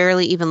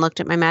barely even looked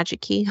at my magic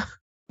key.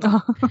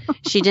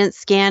 She didn't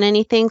scan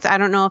anything. So I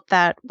don't know if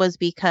that was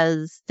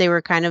because they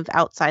were kind of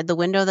outside the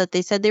window that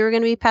they said they were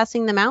going to be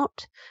passing them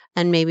out,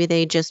 and maybe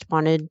they just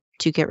wanted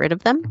to get rid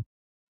of them.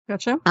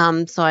 Gotcha.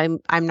 So I'm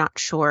not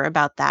sure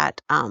about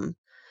that.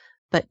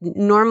 But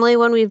normally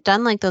when we've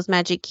done like those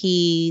magic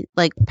key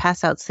like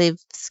pass outs, they've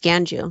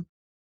scanned you.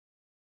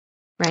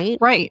 Right?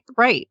 Right.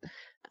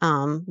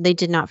 They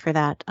did not for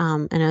that.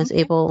 And I was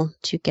able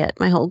to get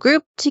my whole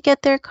group to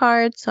get their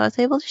cards, so I was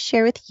able to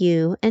share with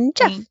you and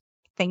Jeff.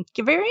 Thank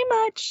you very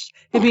much.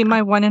 It'd be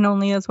my one and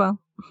only as well.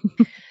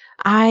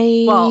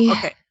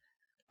 My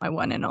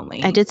one and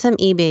only. I did some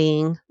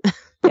eBaying.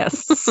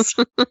 Yes.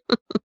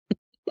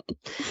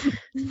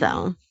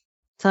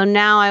 So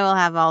now I will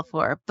have all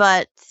 4.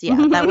 But yeah,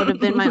 that would have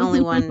been my only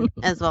one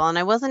as well. And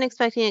I wasn't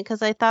expecting it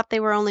because I thought they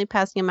were only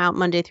passing them out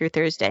Monday through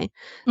Thursday.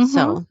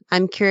 So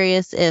I'm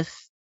curious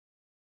if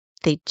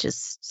they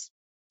just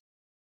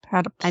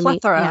had a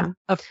plethora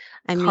of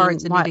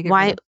cards.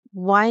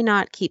 Why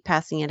not keep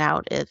passing it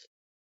out if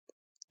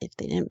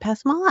they didn't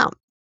pass them all out?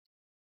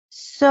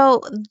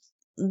 So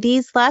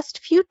these last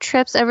few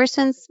trips, ever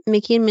since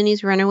Mickey and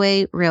Minnie's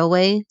Runaway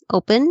Railway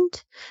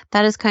opened,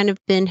 that has kind of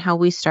been how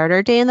we start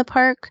our day in the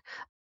park.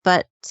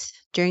 But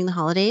during the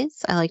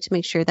holidays. I like to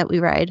make sure that we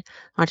ride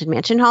Haunted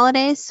Mansion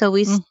holidays. So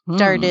we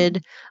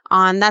started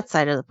on that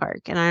side of the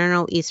park. And I don't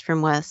know east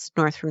from west,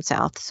 north from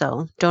south.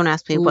 So don't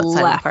ask me what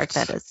side of the park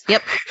that is.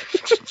 Yep.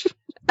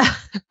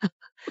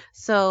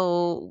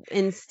 So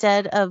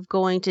instead of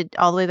going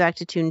all the way back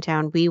to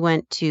Toontown, we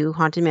went to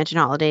Haunted Mansion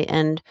Holiday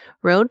and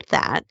rode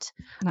that.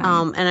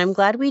 Nice. And I'm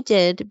glad we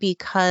did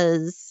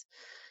because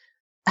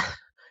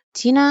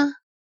Tina,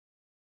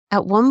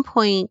 at one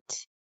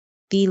point,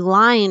 the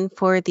line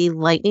for the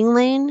lightning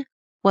lane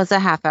was a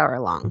half hour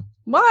long.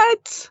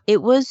 What?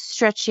 It was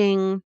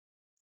stretching.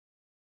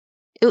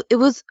 It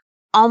was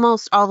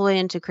almost all the way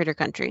into Critter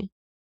Country.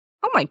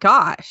 Oh my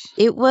gosh.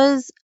 It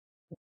was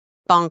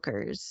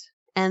bonkers.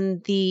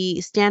 And the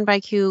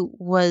standby queue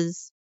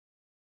was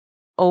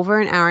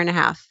over an hour and a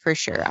half for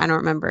sure. I don't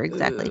remember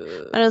exactly.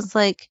 But I was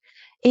like,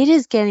 it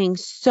is getting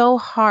so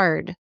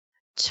hard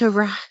to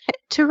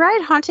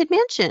ride Haunted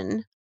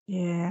Mansion.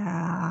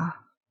 Yeah.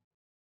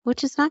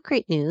 Which is not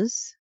great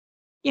news.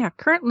 Yeah,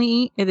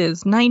 currently it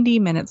is 90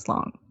 minutes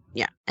long.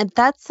 Yeah. And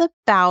that's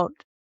about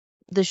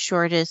the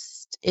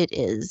shortest it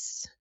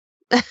is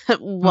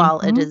while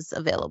it is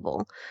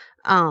available.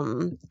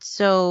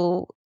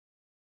 So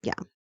yeah.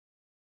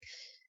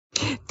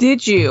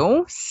 Did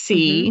you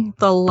see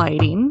the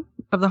lighting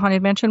of the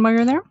Haunted Mansion while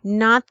you're there?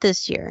 Not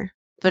this year,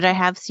 but I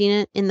have seen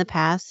it in the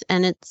past,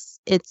 and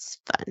it's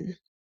fun.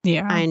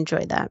 Yeah. I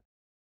enjoy that.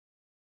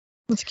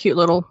 It's a cute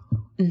little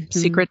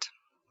secret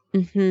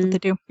that they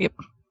do. Yep.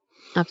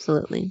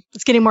 Absolutely.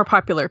 It's getting more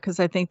popular because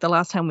I think the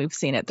last time we've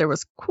seen it, there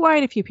was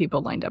quite a few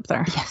people lined up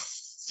there.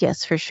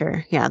 Yes, for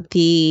sure. Yeah.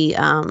 The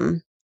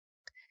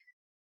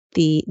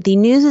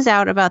news is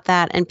out about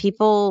that, and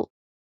people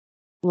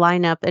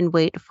line up and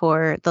wait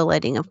for the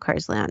lighting of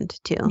Cars Land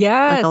too.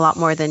 Yes. Like a lot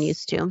more than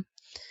used to.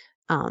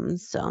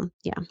 So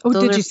yeah. Oh,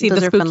 did you see the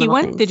spooky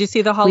one? Things. Did you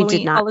see the Halloween? We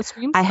did not.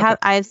 Screams?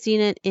 I've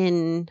seen it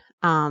in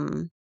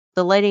the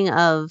lighting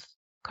of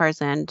Cars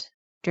Land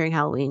during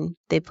Halloween.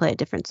 They play a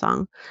different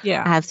song.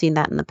 Yeah. I have seen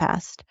that in the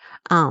past.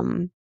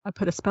 I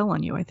put a spell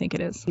on you, I think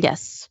it is.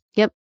 Yes.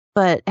 Yep.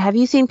 But have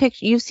you seen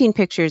you've seen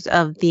pictures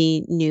of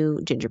the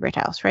new gingerbread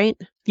house, right?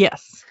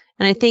 Yes.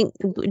 And I think,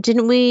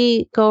 didn't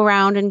we go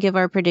around and give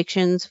our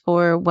predictions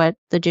for what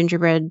the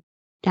gingerbread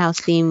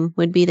house theme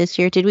would be this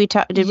year? Did we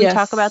talk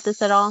about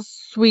this at all?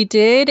 We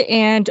did,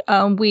 and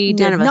we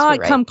did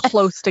not come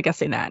close to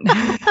guessing that.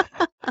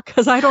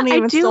 Because I don't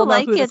even still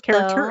know who this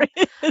character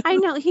is. I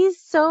know, he's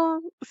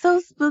so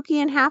spooky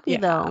and happy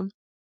though.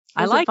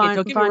 I like it.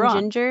 Don't get me wrong.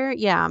 Ginger,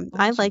 yeah,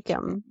 I like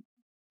him.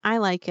 I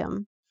like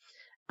him.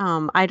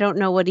 I don't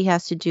know what he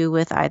has to do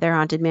with either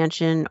Haunted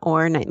Mansion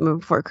or Nightmare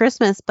Before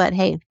Christmas, but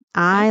hey,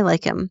 I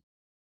like him.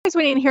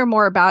 We need to hear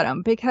more about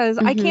him because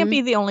I can't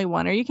be the only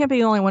one, or you can't be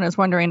the only one who's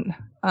wondering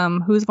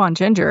who's Von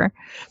Ginger.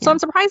 So I'm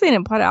surprised they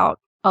didn't put out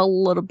a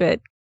little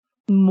bit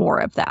more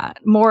of that,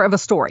 more of a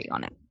story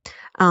on it.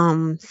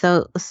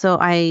 So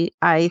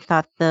I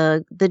thought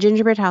the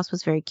gingerbread house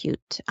was very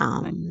cute.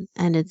 And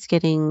it's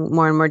getting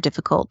more and more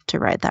difficult to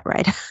ride that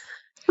ride,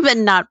 but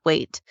not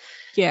wait.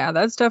 Yeah,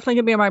 that's definitely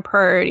gonna be my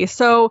priority.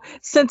 So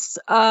since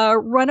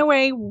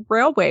Runaway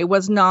Railway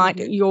was not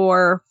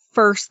your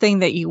first thing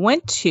that you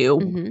went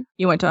to,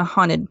 you went to a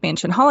Haunted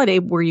Mansion holiday.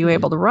 Were you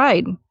able to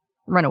ride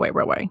Runaway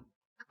Railway?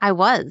 I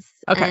was.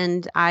 Okay.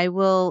 And I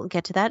will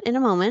get to that in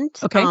a moment.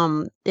 Okay.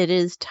 It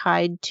is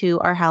tied to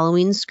our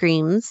Halloween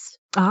Screams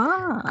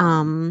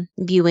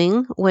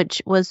viewing,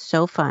 which was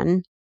so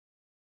fun.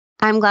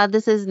 I'm glad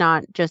this is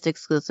not just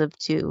exclusive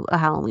to a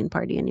Halloween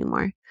party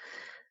anymore.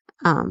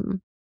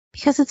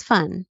 Because it's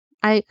fun.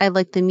 I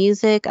like the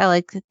music. I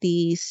like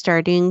the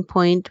starting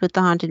point with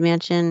the Haunted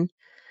Mansion.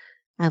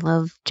 I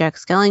love Jack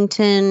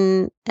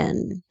Skellington,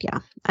 and yeah,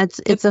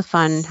 it's a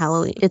fun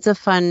Halloween. It's a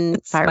fun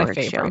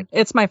fireworks show.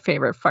 It's my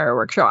favorite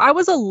fireworks show. I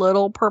was a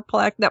little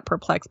not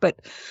perplexed, but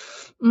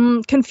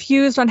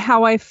confused on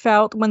how I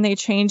felt when they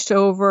changed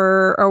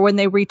over, or when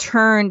they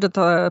returned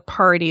the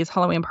parties,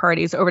 Halloween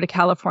parties, over to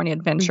California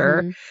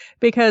Adventure,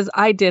 because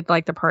I did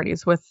like the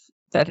parties with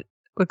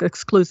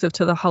exclusive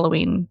to the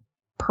Halloween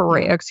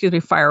parade,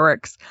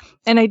 fireworks,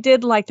 and I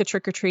did like the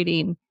trick or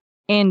treating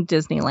in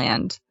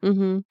Disneyland.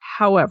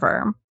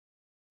 However,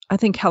 I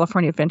think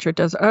California Adventure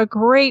does a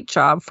great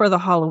job for the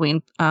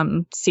Halloween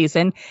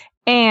season,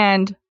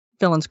 and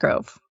Villains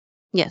Grove.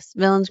 Yes,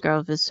 Villains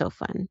Grove is so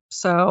fun.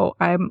 So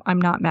I'm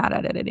not mad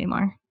at it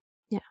anymore.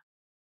 Yeah.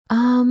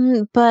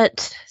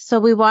 But so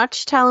we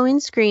watched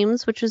Halloween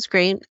Screams, which was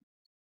great.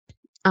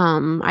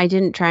 I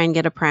didn't try and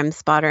get a prime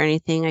spot or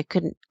anything. I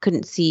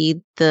couldn't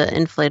see the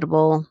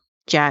inflatable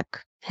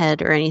Jack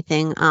head or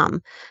anything.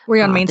 Were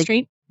you on Main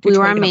Street? We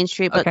were on Main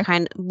Street, but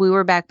we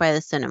were back by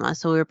the cinema,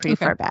 so we were pretty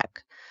far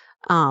back.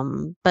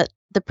 But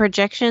the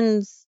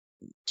projections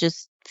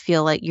just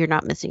feel like you're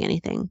not missing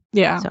anything.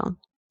 Yeah. So,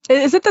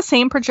 is it the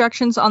same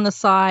projections on the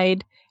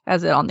side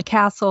as it on the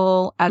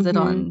castle, as it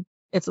on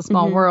It's a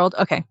Small World?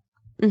 Okay.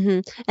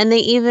 And they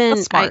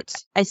even,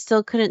 I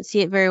still couldn't see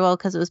it very well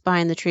because it was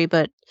behind the tree,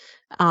 but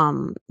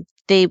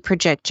they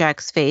project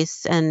Jack's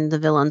face and the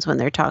villains when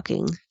they're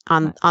talking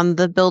on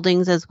the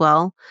buildings as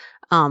well.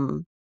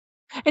 Um,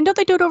 And don't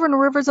they do it over in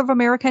Rivers of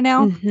America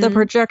now? The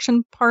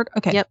projection part?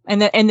 Okay. Yep.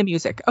 And the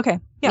music. Okay.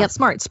 Yeah, Yep.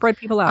 smart. Spread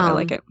people out. I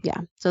like it. Yeah.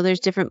 So there's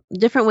different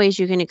ways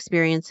you can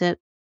experience it.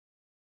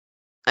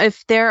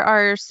 If there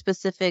are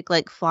specific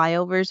like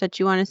flyovers that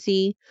you want to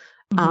see,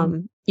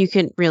 you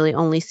can really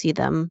only see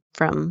them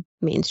from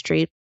Main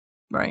Street.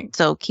 Right.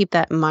 So keep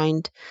that in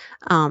mind.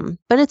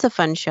 But it's a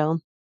fun show.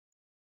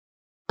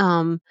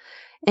 And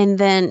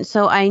then,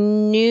 so I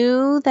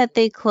knew that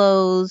they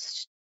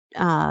closed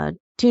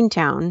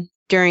Toontown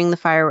during the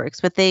fireworks,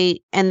 but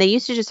they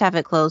used to just have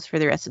it closed for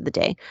the rest of the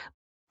day.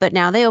 But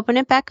now they open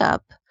it back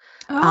up.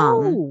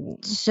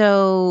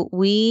 So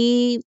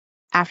we,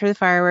 after the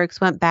fireworks,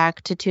 went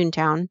back to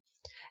Toontown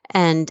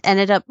and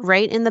ended up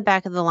right in the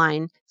back of the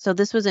line. So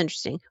this was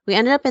interesting. We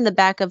ended up in the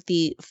back of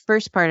the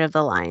first part of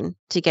the line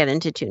to get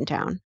into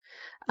Toontown.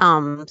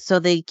 So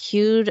they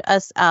queued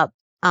us up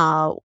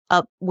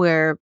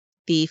where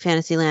the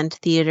Fantasyland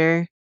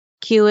Theater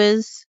queue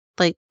is,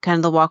 like kind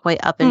of the walkway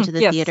up into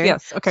the theater.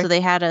 Yes, okay.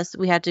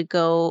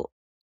 So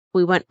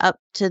we went up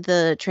to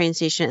the train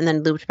station and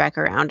then looped back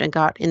around and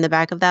got in the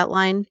back of that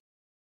line.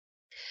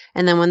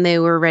 And then when they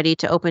were ready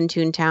to open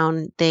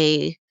Toontown,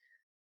 they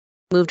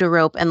moved a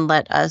rope and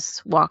let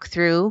us walk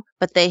through,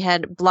 but they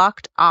had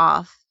blocked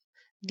off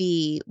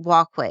the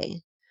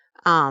walkway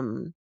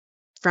from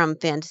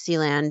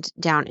Fantasyland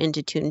down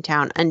into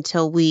Toontown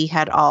until we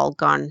had all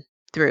gone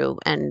through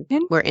and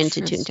were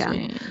into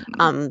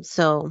Toontown.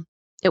 So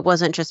it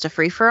wasn't just a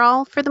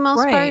free-for-all for the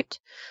most part.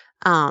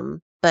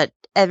 But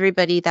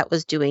everybody that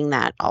was doing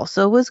that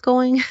also was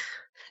going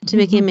to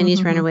Mickey and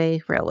Minnie's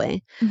Runaway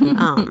Railway.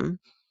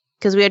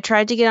 Because we had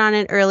tried to get on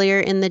it earlier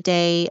in the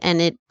day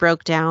and it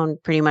broke down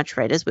pretty much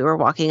right as we were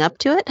walking up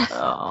to it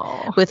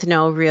with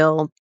no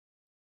real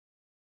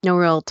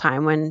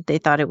time when they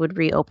thought it would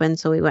reopen,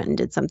 so we went and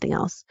did something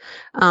else.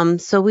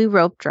 So we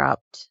rope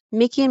dropped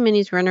Mickey and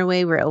Minnie's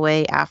Runaway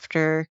Railway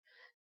after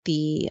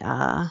the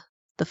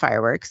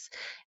fireworks.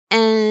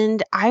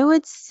 And I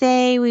would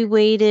say we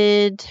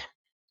waited,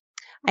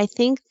 I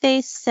think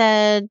they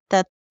said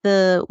that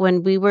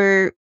when we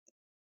were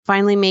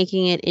finally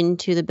making it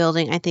into the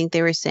building, I think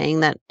they were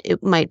saying that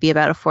it might be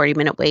about a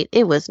 40-minute wait.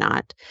 It was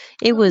not.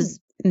 It was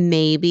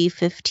maybe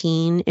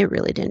 15. It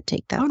really didn't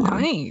take that long. Oh,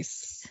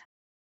 nice.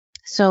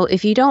 So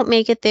if you don't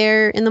make it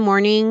there in the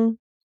morning,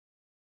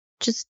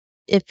 just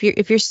if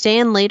you're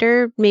staying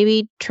later,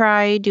 maybe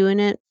try doing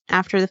it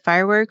after the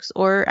fireworks,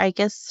 or I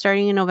guess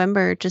starting in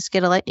November, just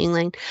get a lightning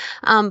lane.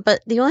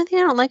 But the only thing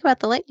I don't like about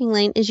the lightning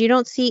lane is you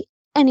don't see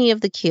any of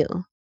the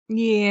queue.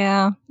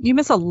 Yeah, you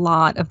miss a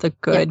lot of the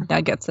good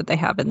nuggets that they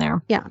have in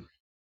there. Yeah.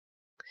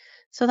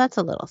 So that's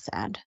a little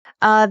sad.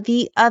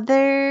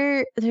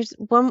 There's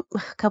a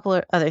couple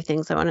of other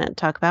things I want to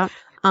talk about.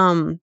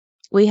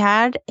 We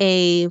had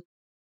a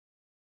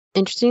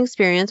interesting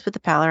experience with the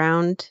Pal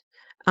Around,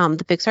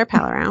 the Pixar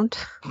Pal Around.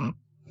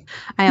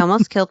 I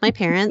almost killed my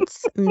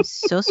parents. I'm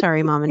so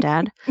sorry, Mom and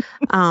Dad.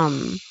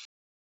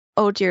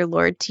 Oh dear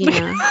Lord,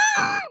 Tina.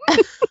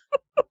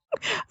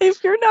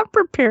 If you're not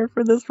prepared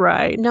for this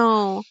ride.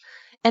 No.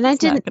 And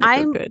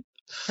I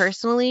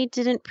personally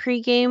didn't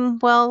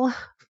pregame well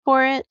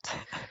for it.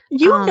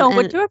 You know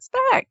what to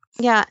expect.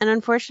 Yeah, and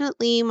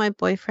unfortunately my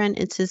boyfriend,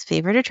 it's his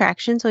favorite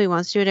attraction, so he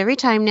wants to do it every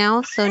time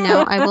now. So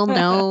now I will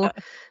know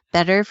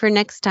better for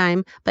next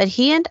time. But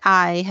he and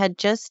I had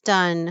just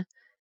done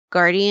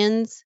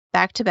Guardians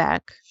back to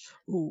back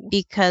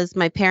because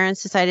my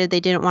parents decided they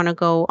didn't want to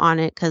go on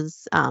it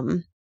because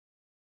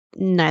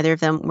neither of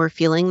them were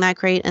feeling that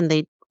great and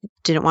they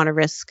didn't want to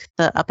risk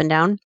the up and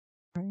down.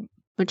 Right.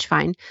 Which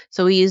fine.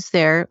 So we used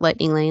their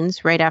lightning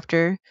lanes right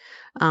after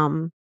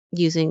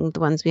using the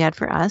ones we had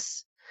for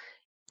us.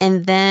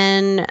 And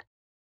then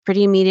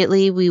pretty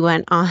immediately we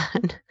went on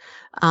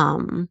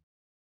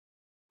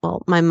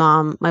well, my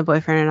mom, my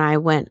boyfriend, and I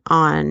went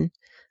on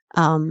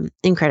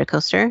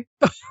Incredicoaster.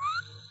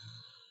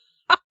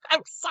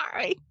 I'm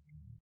sorry.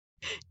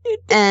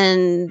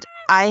 And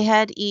I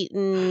had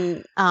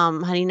eaten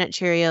Honey Nut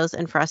Cheerios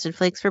and Frosted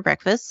Flakes for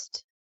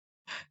breakfast.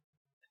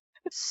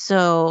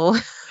 So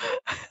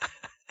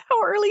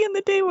how early in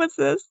the day was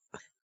this?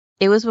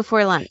 It was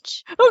before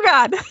lunch. Oh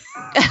God.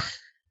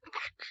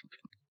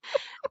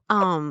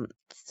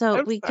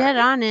 So we get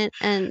on it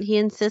and he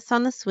insists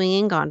on the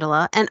swinging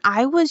gondola, and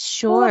I was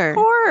sure of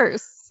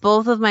course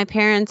both of my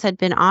parents had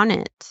been on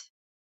it.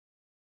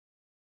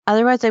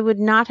 Otherwise I would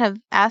not have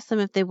asked them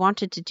if they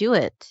wanted to do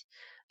it.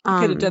 You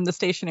could have done the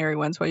stationary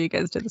ones while you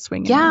guys did the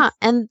swinging. Yeah,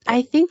 and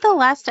I think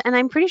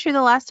I'm pretty sure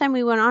the last time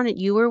we went on it,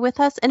 you were with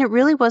us, and it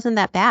really wasn't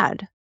that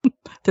bad.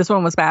 This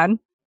one was bad?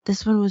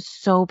 This one was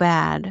so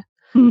bad.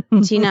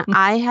 Tina,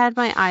 I had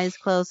my eyes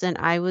closed and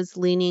I was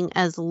leaning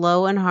as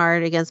low and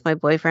hard against my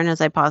boyfriend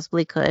as I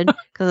possibly could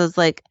because I was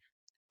like,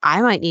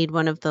 I might need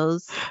one of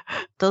those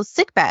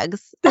sick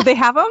bags. Did they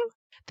have them?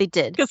 They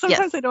did. Because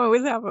sometimes they don't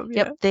always have them.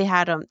 Yep, they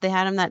had them. They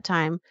had them that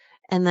time.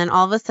 And then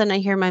all of a sudden I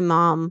hear my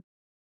mom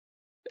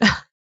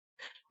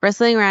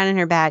wrestling around in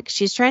her bag.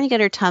 She's trying to get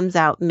her Tums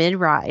out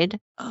mid-ride.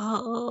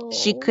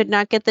 She could Oh.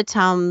 not get the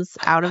Tums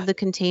out of the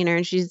container,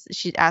 and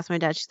she asked my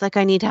dad. She's like,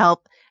 "I need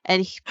help."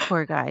 And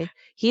poor guy,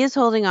 he is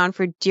holding on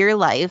for dear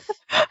life.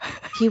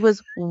 He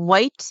was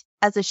white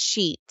as a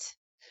sheet,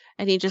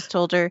 and he just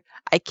told her,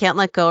 "I can't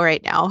let go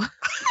right now."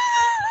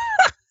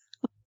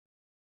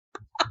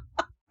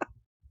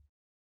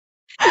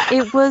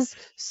 It was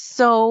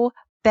so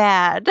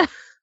bad.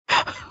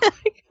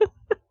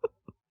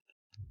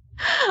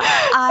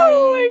 Oh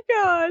I my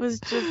God. was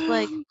just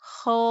like,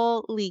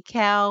 holy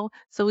cow.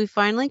 So we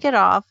finally get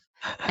off,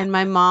 and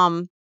my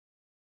mom,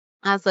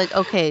 I was like,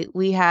 okay,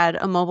 we had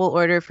a mobile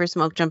order for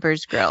Smoke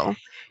Jumper's Grill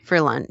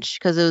for lunch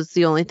because it was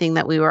the only thing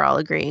that we were all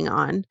agreeing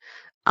on.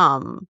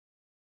 Um,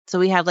 so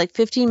we had like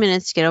 15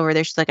 minutes to get over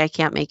there. She's like, I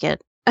can't make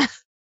it.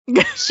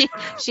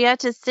 She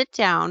had to sit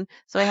down.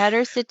 So I had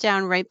her sit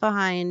down right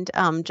behind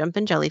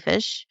Jumpin'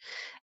 Jellyfish.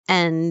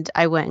 And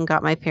I went and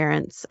got my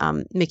parents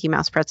Mickey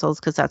Mouse pretzels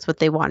because that's what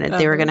they wanted.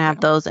 They were going to have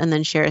those and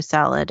then share a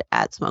salad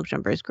at Smoke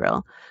Jumper's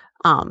Grill.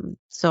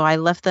 So I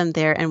left them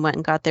there and went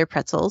and got their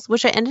pretzels,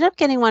 which I ended up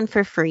getting one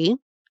for free.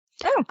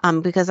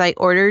 Oh. Because I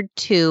ordered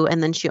 2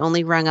 and then she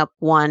only rung up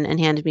 1 and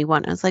handed me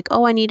 1. I was like,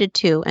 oh, I needed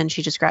 2. And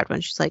she just grabbed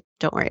one. She's like,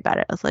 don't worry about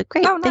it. I was like,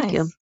 great, Oh, thank you.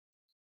 nice.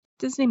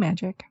 Disney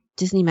magic.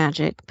 Disney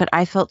magic. But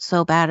I felt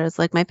so bad. I was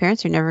like, my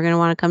parents are never going to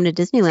want to come to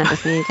Disneyland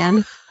with me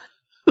again.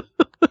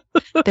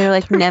 They're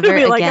like, never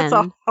again. Like it's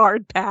a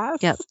hard pass.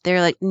 Yep.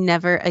 They're like,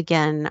 never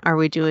again are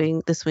we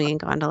doing the swinging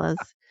gondolas.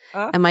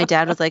 And my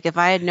dad was like, if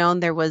I had known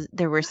there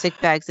were sick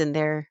bags in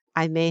there,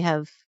 I may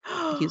have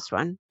used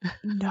one.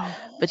 No.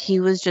 But he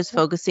was just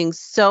focusing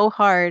so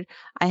hard.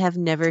 I have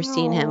never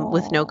seen him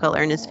with no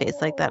color in his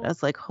face like that. I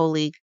was like,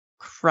 holy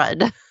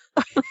crud.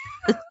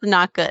 It's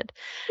not good.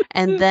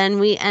 And then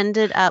we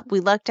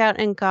lucked out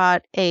and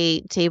got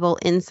a table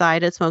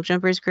inside at Smoke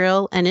Jumper's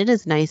Grill, and it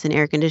is nice and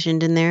air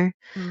conditioned in there.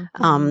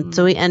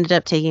 So we ended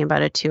up taking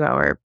about a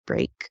 2-hour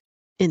break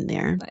in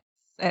there. Nice.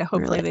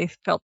 Hopefully they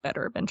felt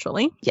better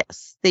eventually.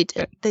 Yes, they did.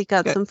 Good. They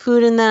got some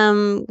food in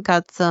them,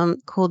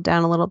 cooled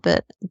down a little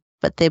bit,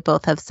 but they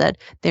both have said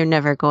they're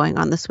never going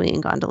on the swinging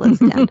gondolas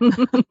again,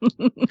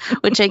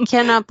 which I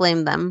cannot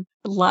blame them.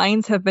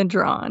 Lines have been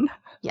drawn.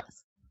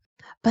 Yes.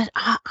 But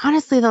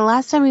honestly, the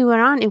last time we went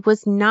on, it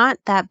was not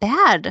that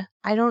bad.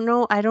 I don't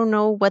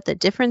know what the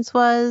difference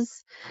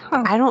was.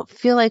 Huh. I don't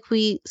feel like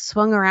we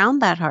swung around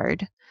that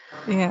hard.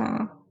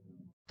 Yeah.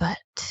 But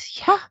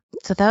yeah,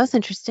 so that was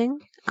interesting.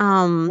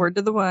 Word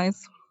to the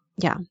wise.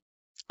 Yeah.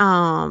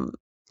 And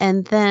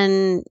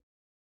then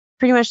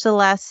pretty much the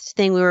last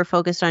thing we were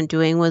focused on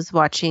doing was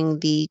watching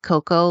the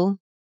Coco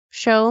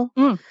show,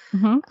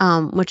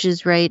 which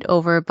is right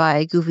over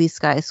by Goofy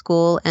Sky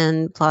School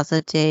and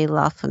Plaza de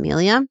la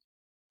Familia.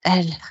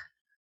 And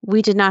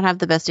we did not have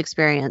the best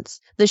experience.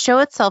 The show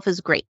itself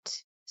is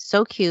great.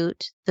 So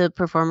cute. The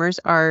performers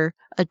are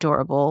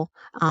adorable.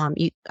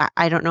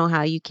 I don't know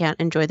how you can't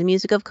enjoy the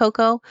music of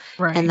Coco.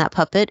 Right. And that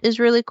puppet is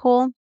really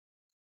cool.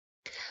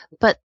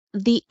 But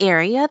the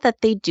area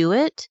that they do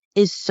it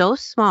is so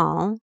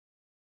small.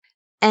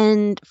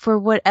 And for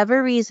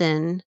whatever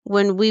reason,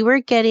 when we were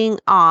getting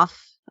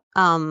off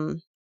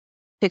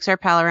Pixar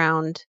Pal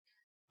Around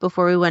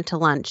before we went to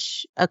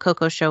lunch, a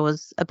Coco show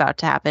was about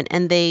to happen.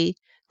 And they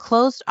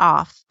closed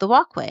off the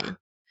walkway,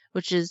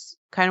 which is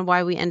kind of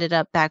why we ended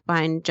up back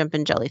behind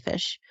Jumpin'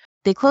 Jellyfish.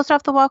 They closed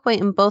off the walkway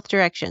in both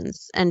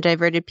directions and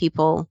diverted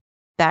people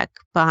back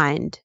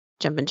behind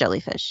Jumpin'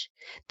 Jellyfish.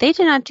 They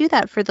did not do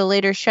that for the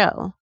later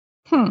show.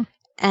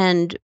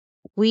 And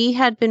we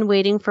had been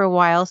waiting for a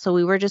while, so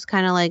we were just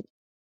kind of like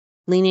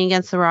leaning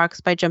against the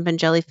rocks by Jumpin'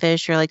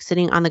 Jellyfish or like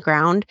sitting on the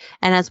ground.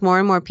 And as more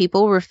and more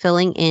people were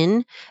filling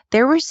in,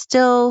 there were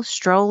still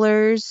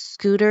strollers,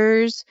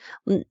 scooters,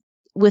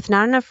 with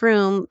not enough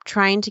room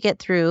trying to get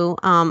through.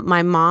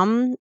 My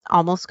mom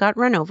almost got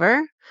run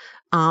over.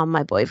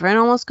 My boyfriend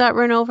almost got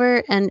run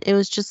over. And it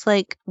was just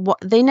like,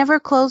 they never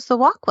closed the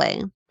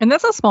walkway. And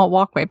that's a small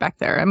walkway back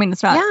there. I mean,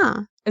 it's not.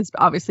 Yeah. It's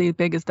obviously as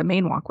big as the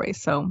main walkway.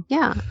 So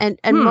yeah. And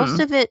most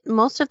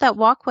of that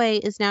walkway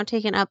is now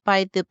taken up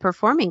by the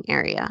performing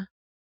area.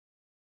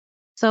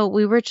 So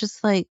we were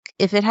just like,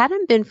 if it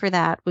hadn't been for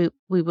that, we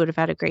would have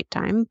had a great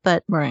time.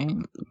 But right.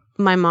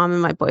 My mom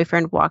and my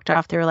boyfriend walked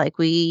off. They were like,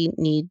 we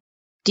need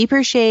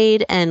deeper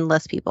shade and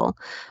less people.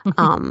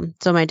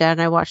 So my dad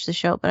and I watched the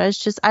show, but I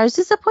was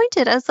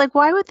disappointed. I was like,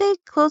 why would they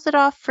close it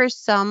off for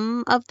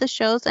some of the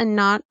shows and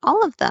not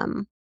all of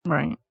them?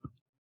 Right.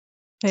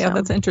 Yeah, so,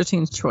 that's an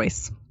interesting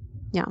choice.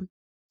 Yeah.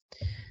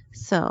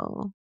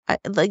 So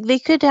like they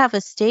could have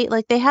a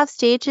they have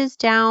stages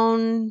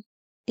down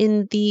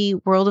in the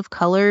World of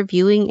Color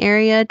viewing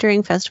area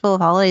during Festival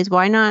of Holidays.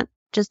 Why not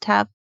just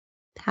have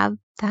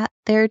that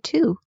there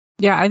too?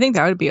 Yeah, I think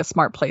that would be a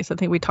smart place. I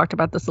think we talked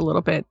about this a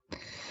little bit.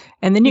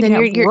 And then you can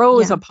have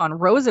rows upon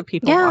rows of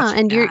people. Yeah,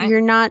 and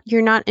you're not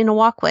in a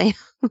walkway.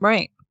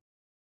 Right.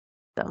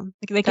 So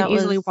they can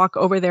easily walk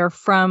over there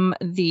from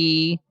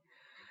the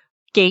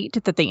gate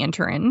that they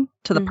enter in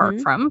to the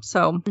park from.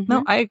 So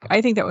no,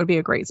 I think that would be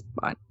a great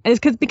spot. And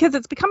it's because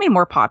it's becoming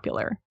more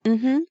popular.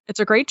 It's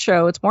a great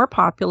show. It's more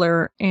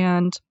popular,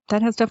 and that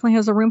definitely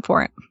has a room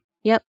for it.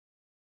 Yep.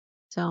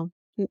 So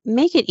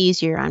make it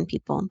easier on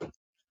people.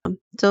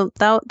 So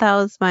that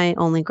was my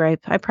only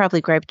gripe. I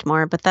probably griped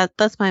more, but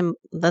that's my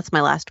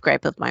last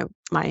gripe of my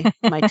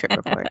trip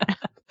report.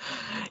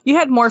 You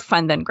had more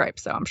fun than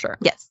gripes, though, I'm sure.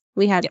 Yes,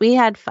 we Yeah.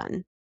 had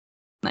fun.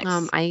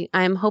 Nice.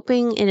 I'm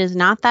hoping it is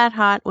not that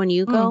hot when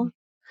you go.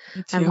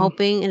 Me I'm too.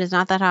 hoping it is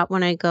not that hot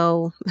when I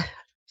go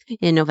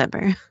in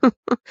November,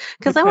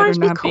 because It I want better it to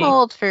be not be.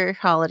 cold for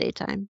holiday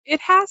time. It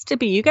has to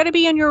be. You got to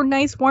be in your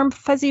nice, warm,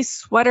 fuzzy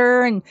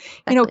sweater and,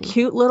 Exactly.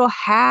 cute little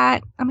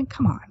hat. I mean,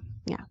 come on.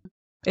 Yeah.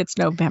 It's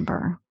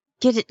November.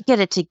 Get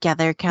it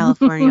together,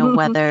 California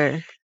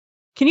weather.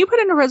 Can you put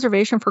in a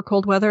reservation for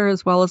cold weather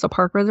as well as a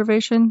park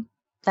reservation?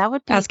 That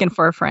would be. Asking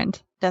for a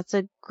friend. That's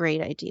a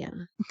great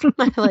idea.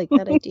 I like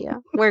that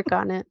idea. Work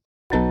on it.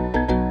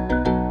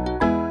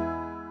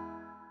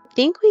 I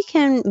think we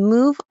can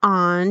move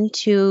on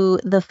to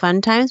the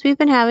fun times we've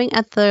been having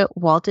at the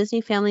Walt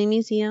Disney Family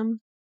Museum,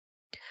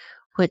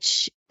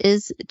 which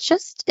is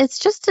just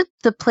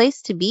the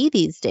place to be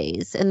these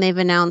days. And they've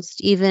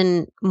announced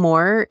even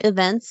more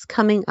events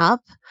coming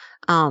up,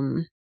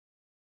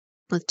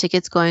 with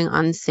tickets going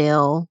on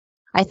sale.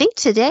 I think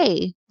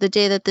today, the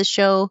day that the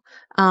show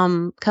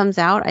comes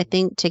out, I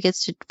think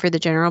tickets for the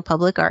general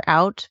public are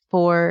out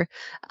for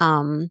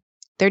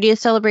 30th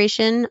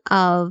celebration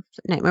of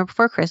Nightmare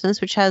Before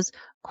Christmas, which has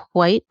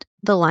quite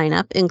the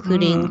lineup,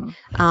 including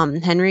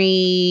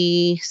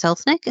Henry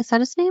Selznick. Is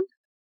that his name?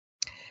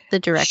 The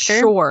director?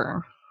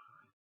 Sure.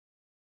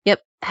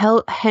 Yep.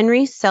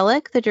 Henry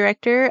Selick, the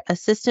director,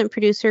 assistant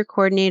producer,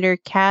 coordinator,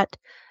 Kat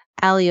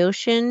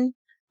Alyoshin,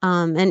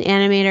 and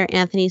animator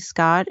Anthony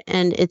Scott,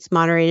 and it's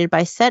moderated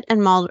by set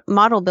and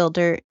model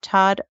builder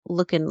Todd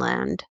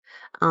Lookenland.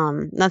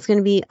 That's going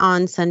to be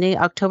on Sunday,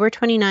 October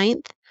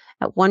 29th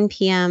at 1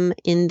 p.m.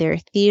 in their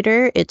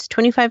theater. It's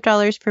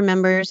 $25 for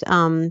members,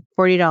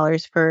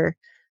 $40 for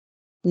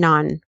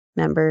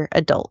non-member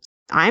adults.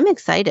 I'm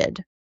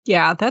excited.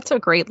 Yeah, that's a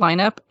great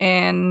lineup.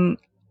 And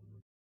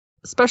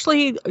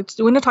especially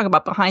when to talk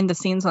about behind the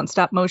scenes on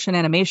stop motion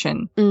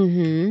animation.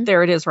 Mm-hmm.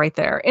 There it is right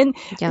there. And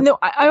Yep.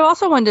 I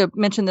also wanted to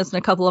mention this in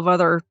a couple of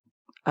other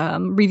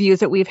reviews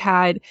that we've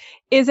had,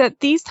 is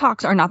that these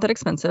talks are not that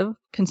expensive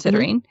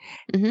considering,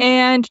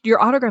 and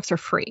your autographs are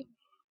free.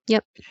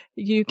 Yep.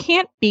 You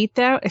can't beat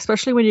that,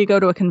 especially when you go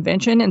to a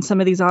convention and some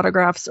of these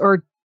autographs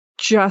are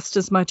just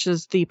as much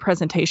as the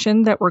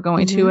presentation that we're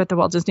going to at the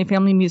Walt Disney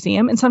Family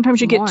Museum. And sometimes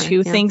you get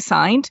two things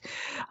signed.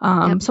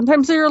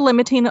 Sometimes they're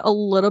limiting a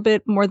little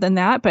bit more than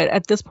that. But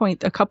at this point,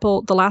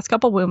 the last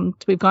couple ones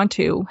we've gone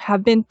to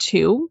have been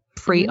 2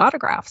 free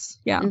autographs.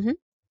 Yeah.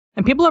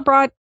 And people have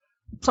brought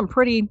some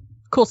pretty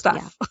cool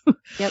stuff.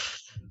 Yeah.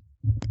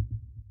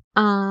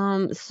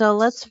 Yep. So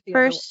let's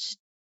first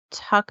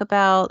talk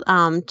about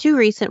 2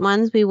 recent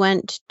ones. We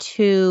went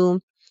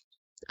to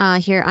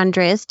hear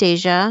Andreas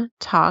Deja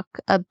talk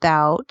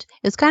about,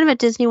 it was kind of a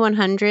Disney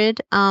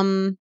 100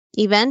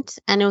 event,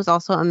 and it was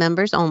also a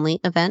members only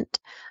event.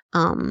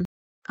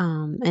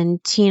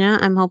 And Tina,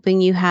 I'm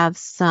hoping you have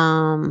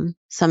some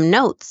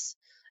notes.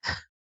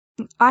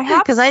 I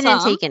have, because I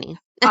didn't take any.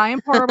 I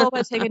am horrible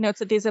about taking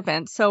notes at these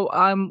events, so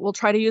we'll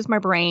try to use my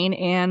brain.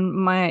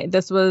 And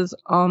this was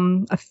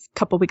a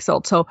couple weeks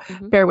old, so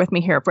bear with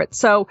me here. But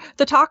so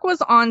the talk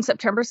was on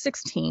September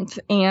 16th,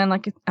 and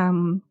like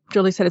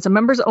Julie said, it's a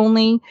members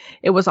only.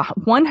 It was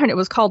 100. It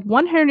was called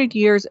 100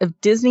 Years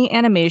of Disney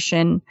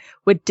Animation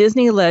with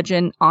Disney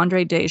legend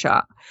Andre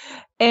Deja,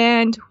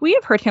 and we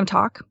have heard him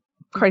talk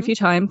quite a few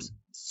times.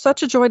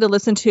 Such a joy to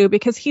listen to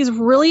because he's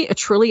really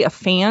truly a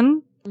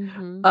fan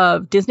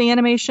of Disney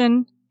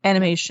animation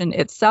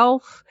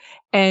itself,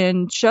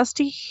 and just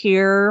to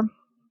hear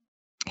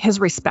his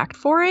respect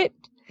for it,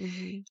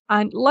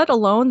 and let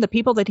alone the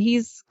people that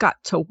he's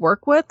got to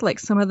work with, like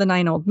some of the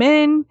 9 Old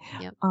Men,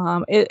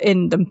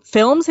 in the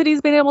films that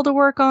he's been able to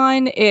work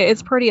on,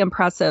 it's pretty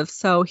impressive.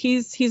 So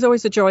he's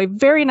always a joy.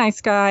 Very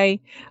nice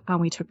guy.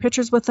 We took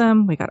pictures with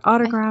him. We got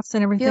autographs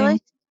and everything. I feel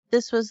like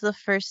this was the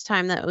first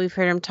time that we've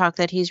heard him talk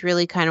that he's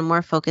really kind of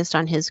more focused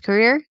on his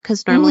career,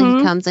 because normally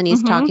he comes and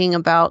he's talking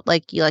about,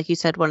 like you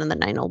said, one of the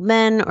 9 Old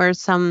Men or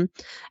some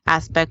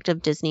aspect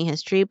of Disney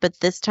history. But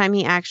this time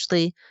he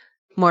actually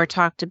more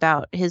talked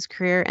about his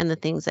career and the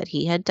things that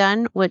he had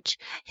done, which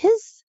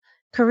his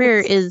career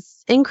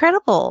is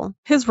incredible.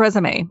 His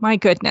resume, my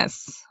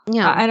goodness.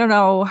 Yeah. I don't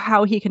know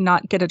how he could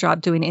not get a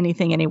job doing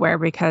anything anywhere,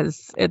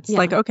 because it's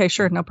like, okay,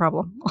 sure, no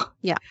problem.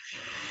 Yeah.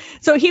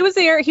 So he was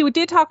there. He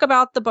did talk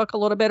about the book a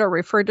little bit, or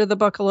referred to the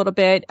book a little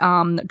bit,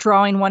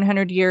 Drawing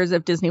 100 Years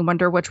of Disney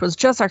Wonder, which was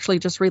just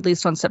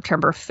released on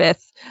September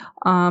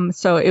 5th.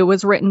 So it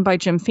was written by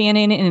Jim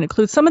Fanning, and it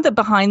includes some of the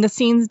behind the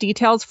scenes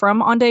details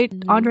from Andre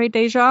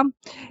Deja.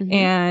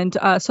 And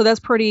so that's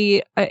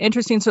pretty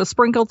interesting. So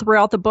sprinkled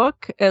throughout the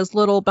book as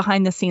little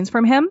behind the scenes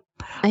from him.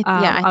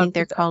 I think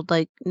they're called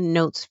like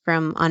notes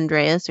from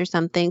Andreas or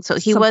something. So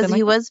he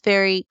was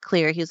very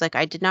clear. He was like,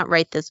 I did not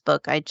write this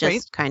book. I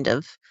just kind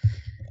of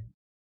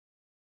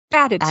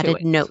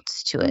added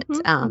notes to it.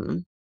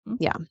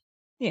 Yeah.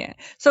 Yeah.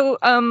 So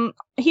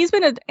he's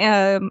been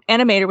an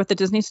animator with the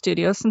Disney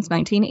Studios since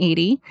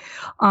 1980.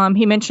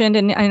 He mentioned,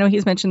 and I know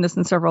he's mentioned this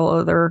in several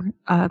other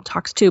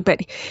talks too, but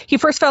he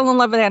first fell in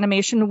love with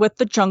animation with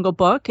The Jungle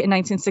Book in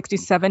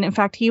 1967. In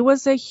fact, he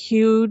was a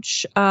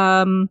huge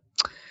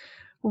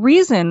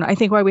reason, I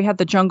think, why we had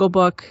the Jungle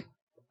Book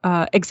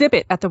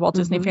exhibit at the Walt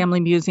Disney Family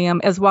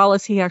Museum, as well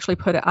as he actually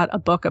put out a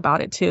book about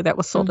it too that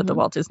was sold at the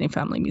Walt Disney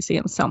Family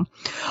Museum. So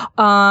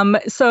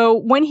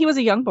when he was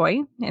a young boy,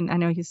 and I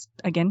know he's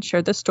again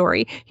shared this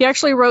story, he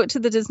actually wrote to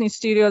the Disney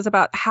Studios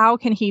about how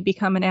can he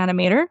become an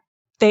animator.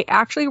 They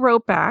actually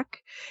wrote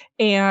back,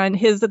 and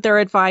their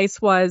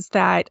advice was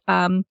that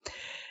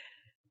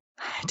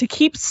to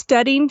keep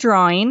studying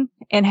drawing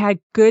and had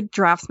good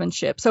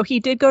draftsmanship. So he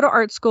did go to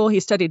art school.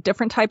 He studied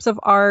different types of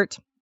art,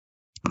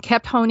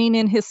 kept honing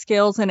in his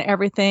skills and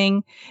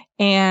everything,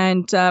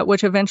 and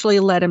which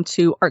eventually led him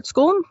to art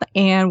school,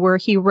 and where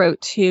he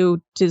wrote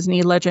to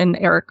Disney legend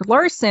Eric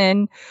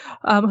Larson,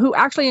 who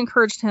actually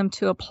encouraged him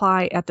to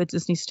apply at the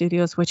Disney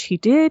Studios, which he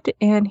did,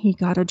 and he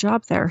got a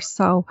job there.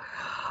 So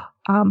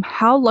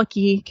how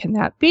lucky can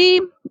that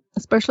be?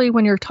 Especially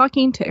when you're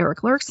talking to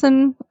Eric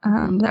Larson,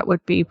 that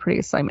would be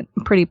pretty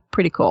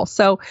cool.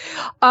 So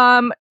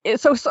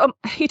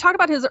he talked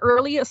about his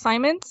early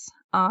assignments.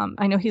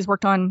 I know he's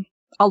worked on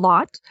a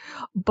lot,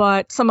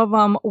 but some of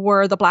them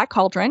were The Black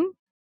Cauldron,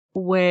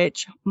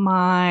 which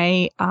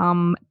my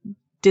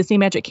Disney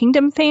Magic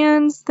Kingdom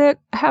fans that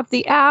have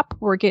the app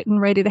were getting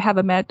ready to have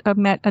a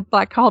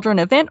Black Cauldron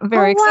event. I'm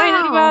very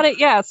excited about it.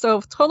 Yeah, so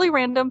totally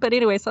random, but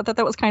anyway, so I thought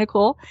that was kind of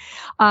cool.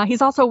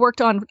 He's also worked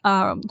on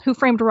Who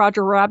Framed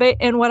Roger Rabbit,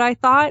 and what I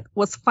thought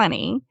was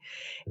funny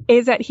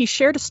is that he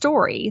shared a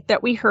story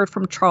that we heard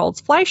from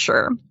Charles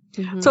Fleischer.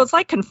 So it's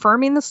like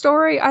confirming the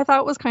story. I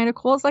thought was kind of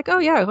cool. It's like, oh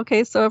yeah,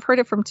 okay, so I've heard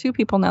it from two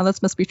people now.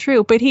 This must be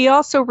true. But he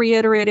also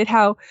reiterated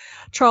how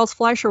Charles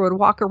Fleischer would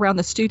walk around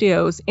the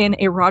studios in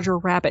a Roger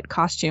Rabbit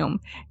costume,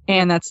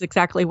 and that's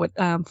exactly what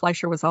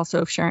Fleischer was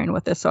also sharing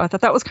with us. So I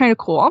thought that was kind of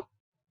cool.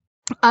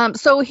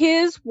 So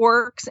his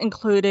works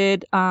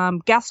included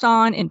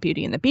Gaston in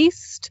Beauty and the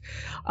Beast,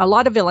 a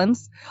lot of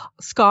villains,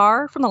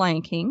 Scar from The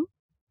Lion King,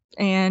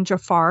 and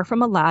Jafar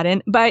from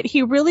Aladdin. But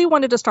he really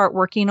wanted to start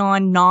working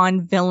on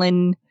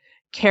non-villain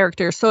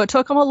characters. So it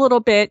took him a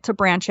little bit to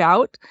branch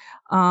out,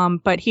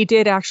 but he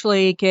did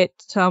actually get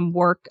some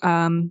work or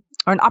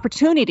an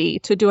opportunity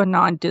to do a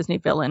non-Disney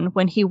villain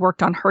when he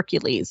worked on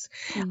Hercules,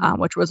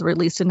 which was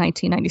released in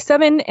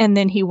 1997. And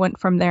then he went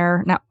from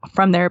there,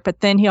 but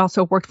then he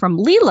also worked from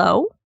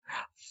Lilo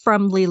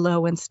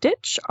and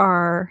Stitch,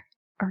 our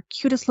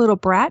cutest little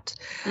brat,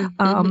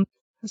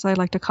 as I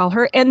like to call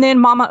her, and then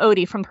Mama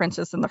Odie from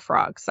Princess and the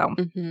Frog. So,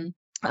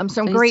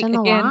 some great. He's done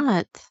a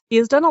lot. He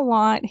has done a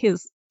lot.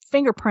 His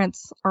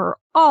fingerprints are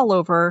all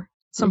over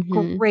some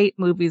great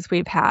movies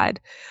we've had.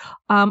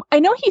 I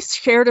know he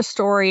shared a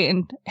story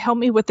and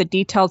helped me with the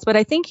details, but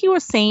I think he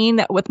was saying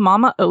that with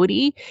Mama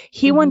Odie,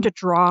 he wanted to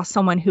draw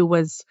someone who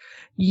was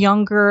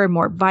younger and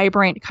more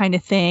vibrant kind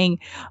of thing.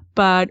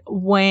 But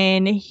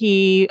when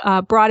he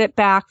brought it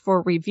back for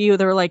review,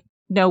 they were like,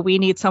 no, we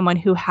need someone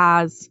who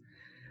has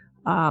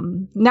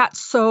not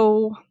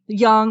so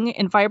young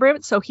and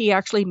vibrant. So he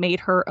actually made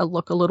her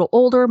look a little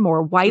older,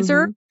 more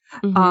wiser.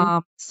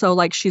 So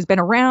like she's been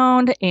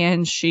around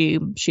and she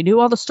knew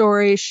all the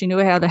stories. She knew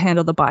how to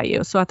handle the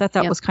bayou. So I thought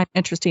that was kind of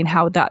interesting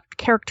how that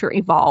character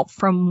evolved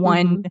from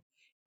one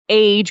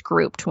age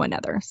group to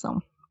another.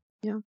 So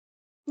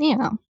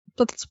yeah,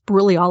 but that's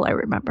really all I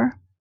remember.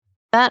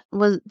 That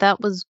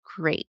was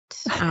great.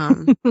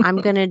 I'm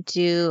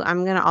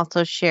gonna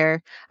also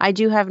share. I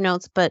do have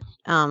notes, but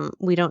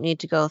we don't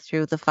need to go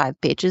through the 5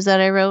 pages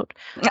that I wrote.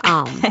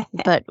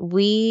 But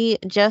we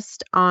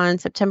just on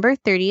September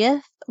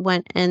 30th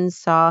went and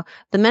saw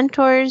The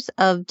Mentors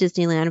of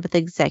Disneyland with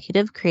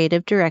Executive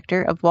Creative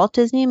Director of Walt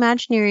Disney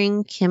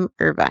Imagineering, Kim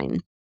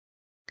Irvine,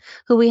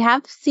 who we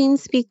have seen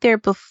speak there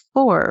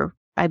before,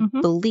 I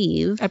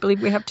believe. I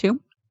believe we have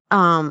too.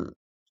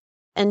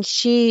 And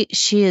she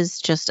is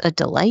just a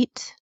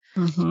delight.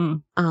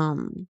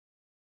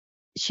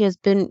 She has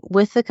been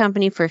with the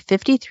company for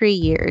 53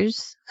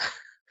 years.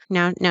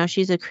 Now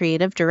she's a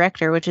creative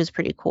director, which is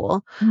pretty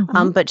cool.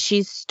 But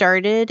she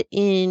started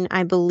in,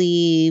 I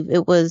believe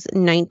it was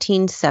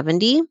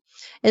 1970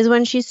 is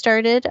when she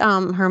started.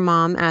 Her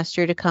mom asked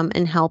her to come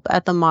and help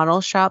at the model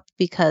shop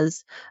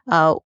because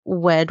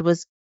WED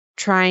was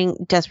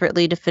trying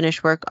desperately to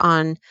finish work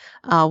on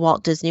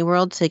Walt Disney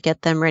World to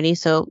get them ready.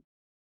 So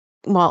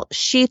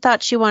she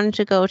thought she wanted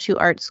to go to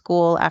art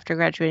school after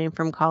graduating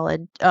from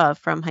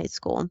from high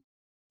school.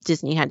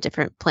 Disney had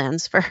different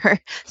plans for her.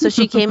 So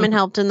she came and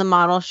helped in the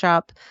model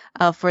shop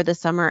for the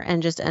summer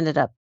and just ended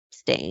up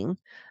staying.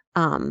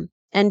 And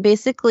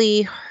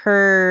basically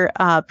her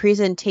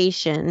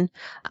presentation,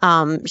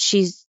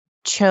 she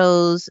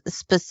chose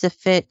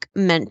specific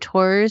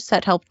mentors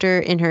that helped her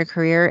in her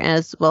career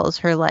as well as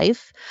her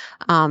life,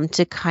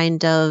 to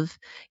kind of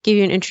give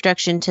you an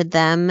introduction to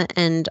them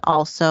and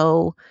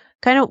also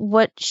kind of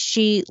what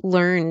she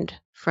learned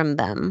from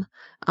them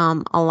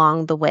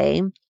along the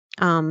way.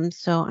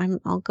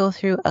 I'll go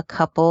through a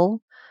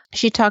couple.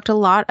 She talked a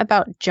lot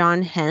about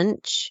John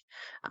Hench,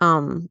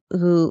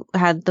 who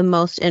had the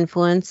most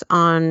influence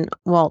on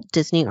Walt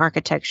Disney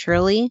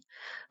architecturally.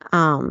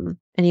 And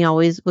he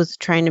always was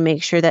trying to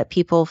make sure that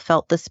people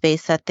felt the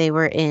space that they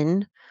were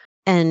in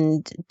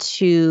and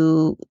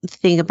to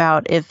think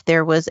about if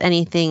there was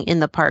anything in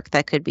the park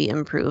that could be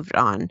improved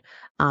on.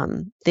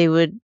 They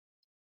would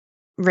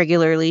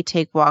regularly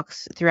take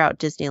walks throughout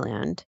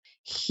Disneyland.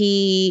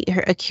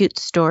 A cute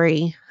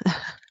story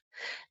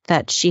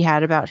that she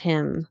had about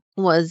him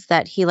was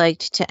that he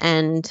liked to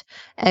end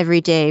every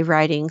day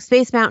riding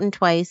Space Mountain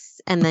twice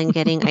and then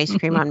getting ice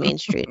cream on Main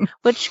Street,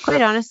 which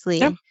quite honestly,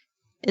 Yeah.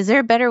 is there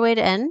a better way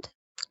to end?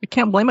 I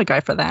can't blame a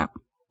guy for that.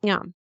 Yeah.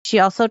 She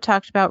also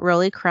talked about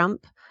Rolly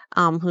Crump,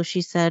 who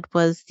she said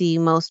was the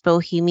most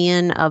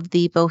bohemian of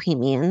the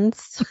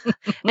bohemians.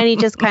 And he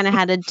just kind of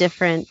had a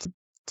different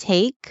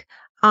take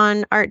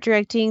on art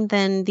directing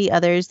than the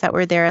others that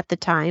were there at the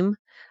time.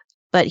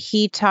 But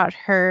he taught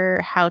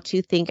her how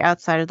to think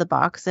outside of the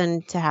box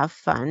and to have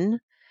fun.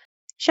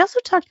 She also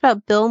talked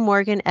about Bill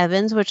Morgan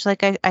Evans, which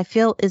I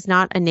feel is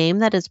not a name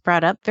that is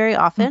brought up very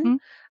often.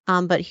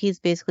 But he's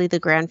basically the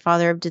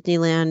grandfather of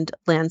Disneyland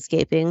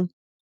landscaping.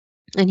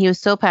 And he was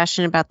so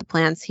passionate about the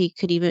plants, he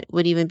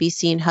would even be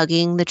seen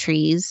hugging the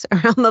trees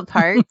around the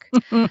park.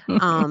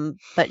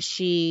 But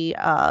she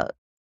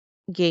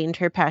gained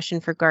her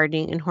passion for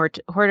gardening and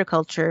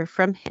horticulture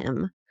from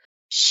him.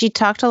 She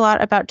talked a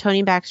lot about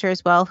Tony Baxter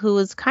as well, who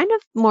was kind of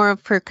more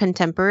of her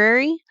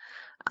contemporary.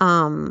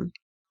 They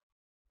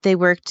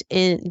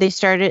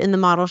started in the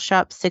model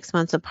shop 6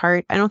 months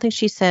apart. I don't think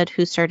she said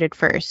who started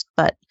first,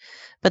 but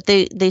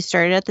they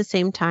started at the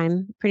same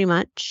time pretty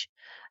much.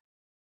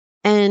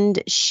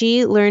 And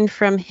she learned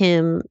from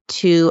him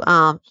to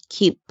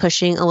keep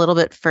pushing a little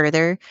bit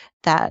further.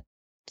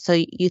 So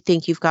you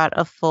think you've got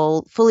a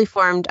fully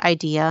formed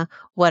idea.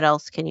 What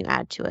else can you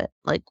add to it?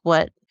 Like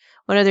what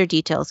other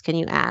details can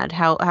you add?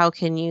 How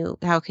can you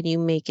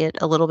make it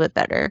a little bit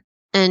better?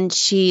 And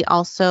she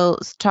also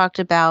talked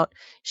about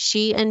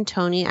she and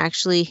Tony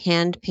actually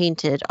hand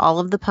painted all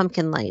of the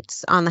pumpkin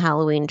lights on the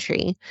Halloween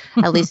tree,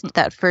 at least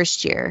that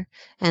first year,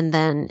 and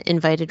then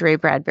invited Ray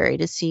Bradbury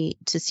to see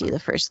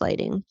the first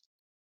lighting,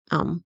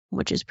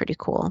 which is pretty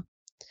cool.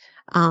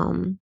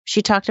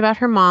 She talked about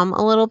her mom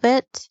a little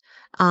bit,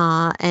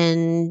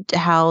 and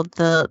how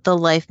the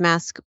life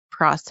mask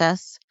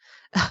process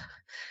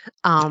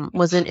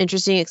was an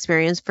interesting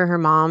experience for her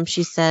mom.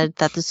 She said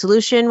that the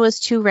solution was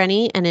too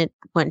runny and it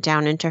went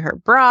down into her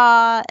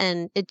bra,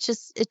 and it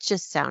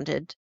just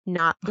sounded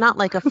not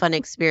like a fun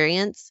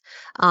experience.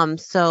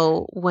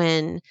 So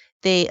when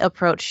they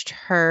approached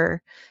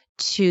her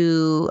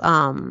to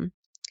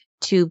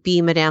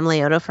be Madame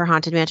Leota for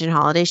Haunted Mansion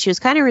Holiday, she was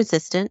kind of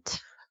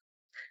resistant.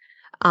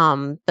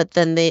 But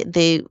then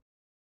they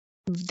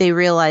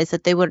realized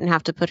that they wouldn't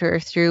have to put her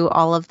through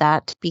all of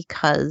that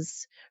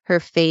because her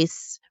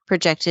face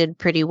projected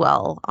pretty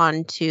well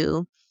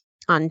onto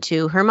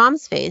her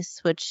mom's face,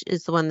 which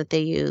is the one that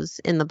they use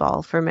in the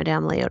ball for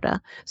Madame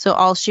Leota. So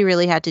all she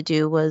really had to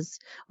do was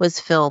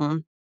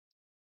film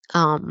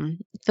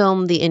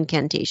the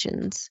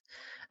incantations,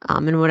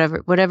 and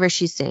whatever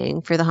she's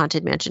saying for the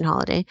Haunted Mansion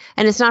Holiday.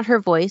 And it's not her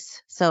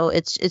voice, so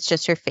it's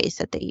just her face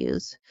that they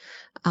use,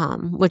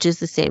 which is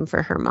the same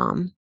for her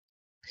mom.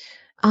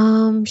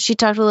 She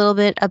talked a little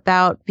bit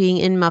about being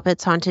in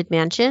Muppets Haunted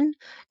Mansion,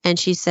 and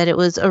she said it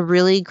was a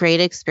really great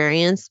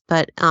experience,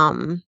 but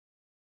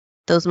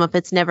those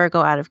Muppets never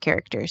go out of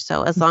character.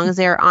 So as long as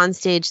they're on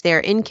stage, they're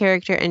in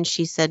character, and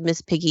she said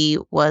Miss Piggy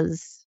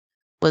was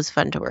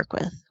fun to work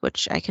with,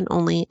 which I can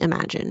only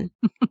imagine.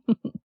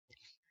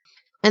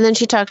 And then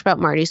she talked about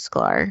Marty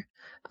Sklar,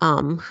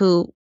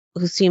 who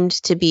seemed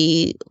to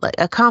be like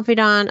a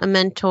confidant, a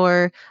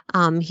mentor.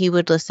 He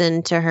would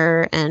listen to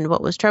her and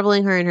what was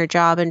troubling her in her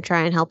job and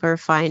try and help her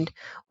find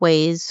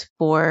ways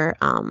for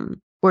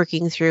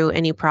working through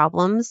any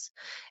problems.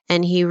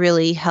 And he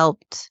really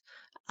helped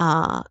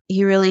her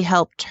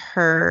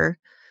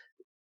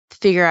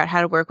figure out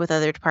how to work with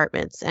other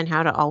departments and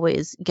how to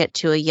always get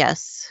to a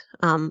yes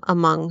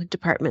among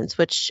departments,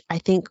 which I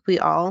think we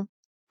all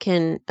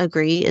can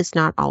agree is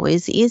not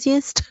always the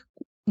easiest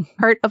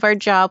part of our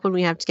job when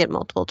we have to get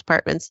multiple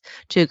departments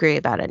to agree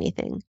about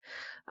anything.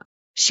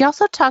 She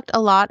also talked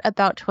a lot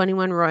about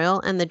 21 Royal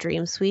and the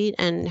Dream Suite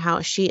and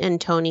how she and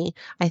Tony,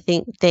 I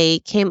think they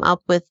came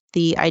up with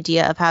the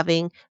idea of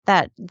having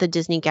the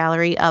Disney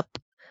Gallery up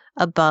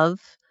above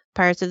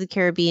Pirates of the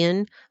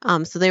Caribbean.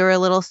 So they were a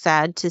little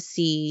sad to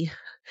see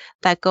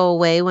that go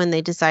away when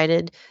they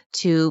decided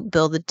to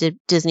build the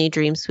Disney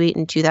Dream Suite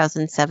in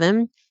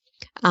 2007.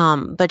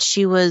 But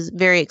she was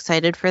very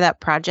excited for that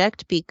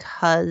project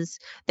because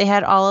they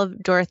had all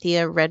of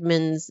Dorothea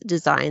Redmond's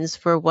designs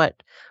for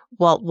what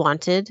Walt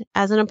wanted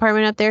as an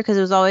apartment up there, because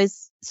it was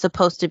always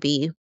supposed to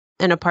be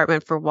an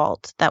apartment for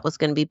Walt that was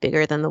going to be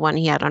bigger than the one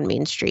he had on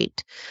Main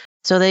Street.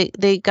 So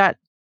they got,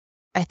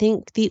 I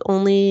think the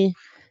only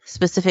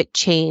specific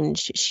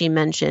change she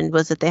mentioned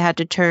was that they had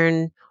to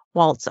turn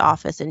Walt's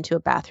office into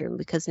a bathroom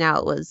because now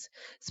it was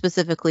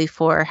specifically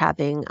for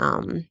having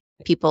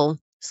people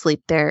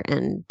sleep there,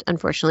 and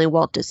unfortunately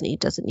Walt Disney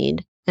doesn't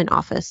need an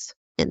office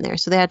in there,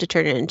 so they had to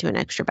turn it into an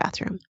extra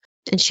bathroom.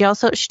 And she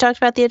talked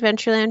about the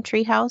Adventureland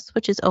treehouse,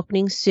 which is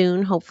opening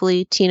soon.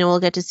 Hopefully Tina will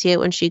get to see it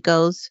when she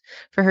goes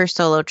for her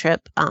solo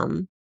trip.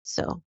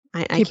 So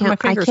I Keeping my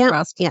fingers can't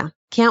crossed. Yeah,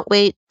 can't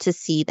wait to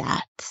see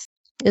that.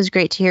 It was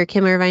great to hear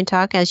Kim Irvine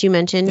talk. As you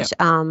mentioned,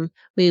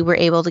 we were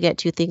able to get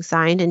 2 things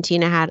signed, and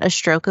Tina had a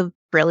stroke of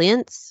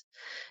brilliance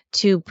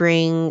to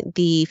bring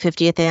the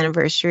 50th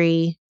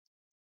anniversary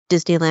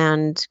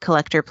Disneyland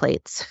collector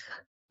plates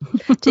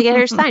to get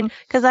her signed,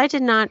 because I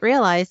did not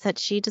realize that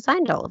she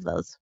designed all of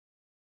those.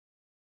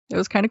 It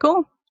was kind of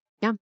cool.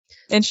 Yeah.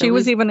 And she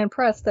was even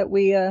impressed that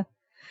we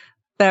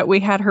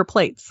had her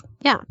plates.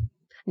 Yeah.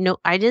 No,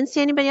 I didn't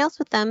see anybody else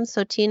with them.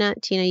 So Tina,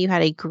 you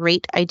had a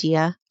great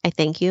idea. I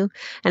thank you.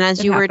 And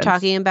as you were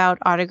talking about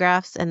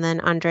autographs and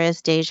then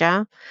Andreas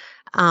Deja,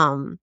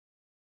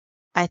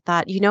 I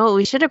thought, you know what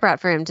we should have brought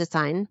for him to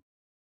sign?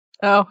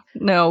 Oh,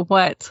 no,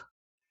 what?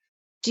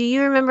 Do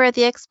you remember at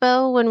the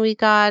expo when we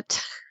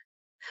got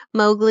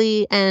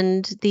Mowgli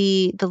and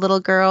the little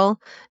girl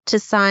to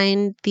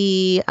sign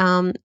the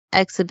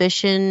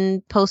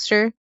exhibition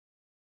poster?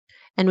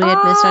 And we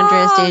had missed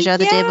Andreas Deja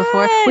the day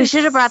before. We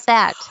should have brought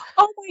that.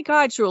 Oh my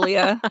God,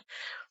 Julia.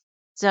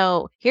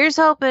 So here's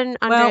hoping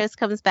Andreas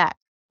comes back.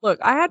 Look,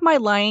 I had my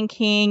Lion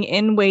King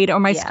in wait, or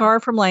my scar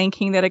from Lion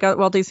King that I got at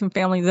Walt Disney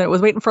Family that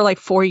was waiting for like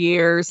 4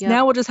 years. Yep.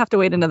 Now we'll just have to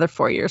wait another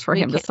 4 years for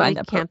him to sign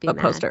that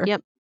poster.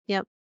 Yep.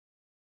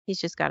 He's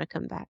just got to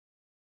come back.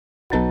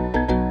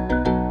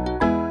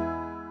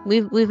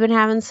 We've been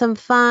having some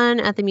fun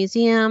at the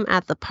museum,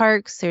 at the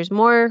parks. There's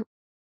more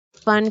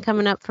fun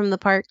coming up from the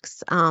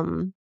parks.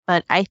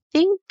 But I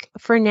think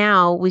for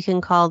now we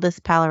can call this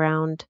pal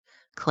around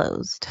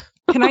closed.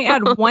 Can I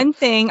add one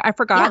thing? I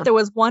forgot. Yeah. There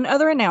was one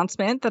other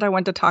announcement that I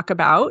wanted to talk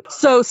about.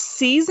 So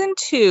season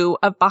 2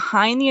 of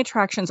Behind the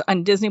Attractions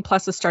on Disney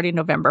Plus is starting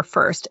November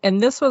 1st. And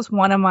this was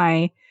one of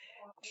my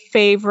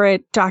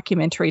favorite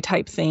documentary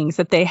type things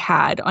that they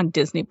had on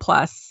Disney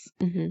Plus,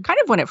 kind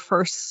of when it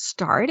first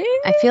started.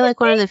 I feel like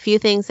one of the few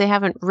things they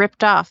haven't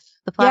ripped off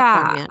the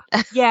platform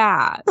yet.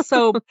 Yeah.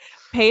 So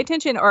pay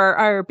attention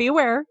or be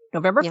aware.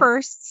 November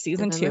 1st,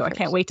 season 2. 1st. I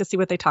can't wait to see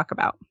what they talk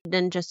about.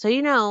 Then just so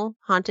you know,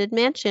 Haunted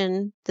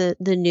Mansion, the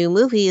new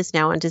movie is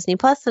now on Disney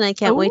Plus, and I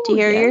can't wait to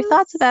hear your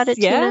thoughts about it,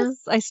 Tina.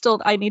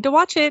 I need to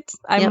watch it.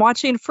 I'm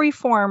watching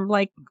Freeform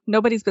like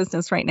nobody's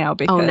business right now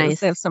because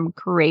they have some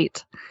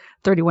great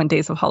 31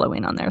 Days of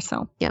Halloween on there.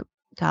 So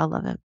gotta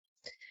love it.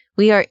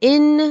 We are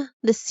in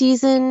the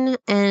season,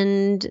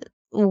 and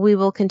we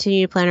will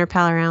continue to plan our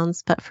pal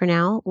arounds. But for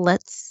now,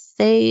 let's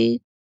say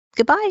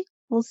goodbye.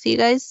 We'll see you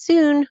guys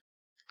soon.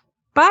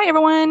 Bye,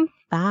 everyone.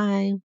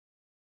 Bye.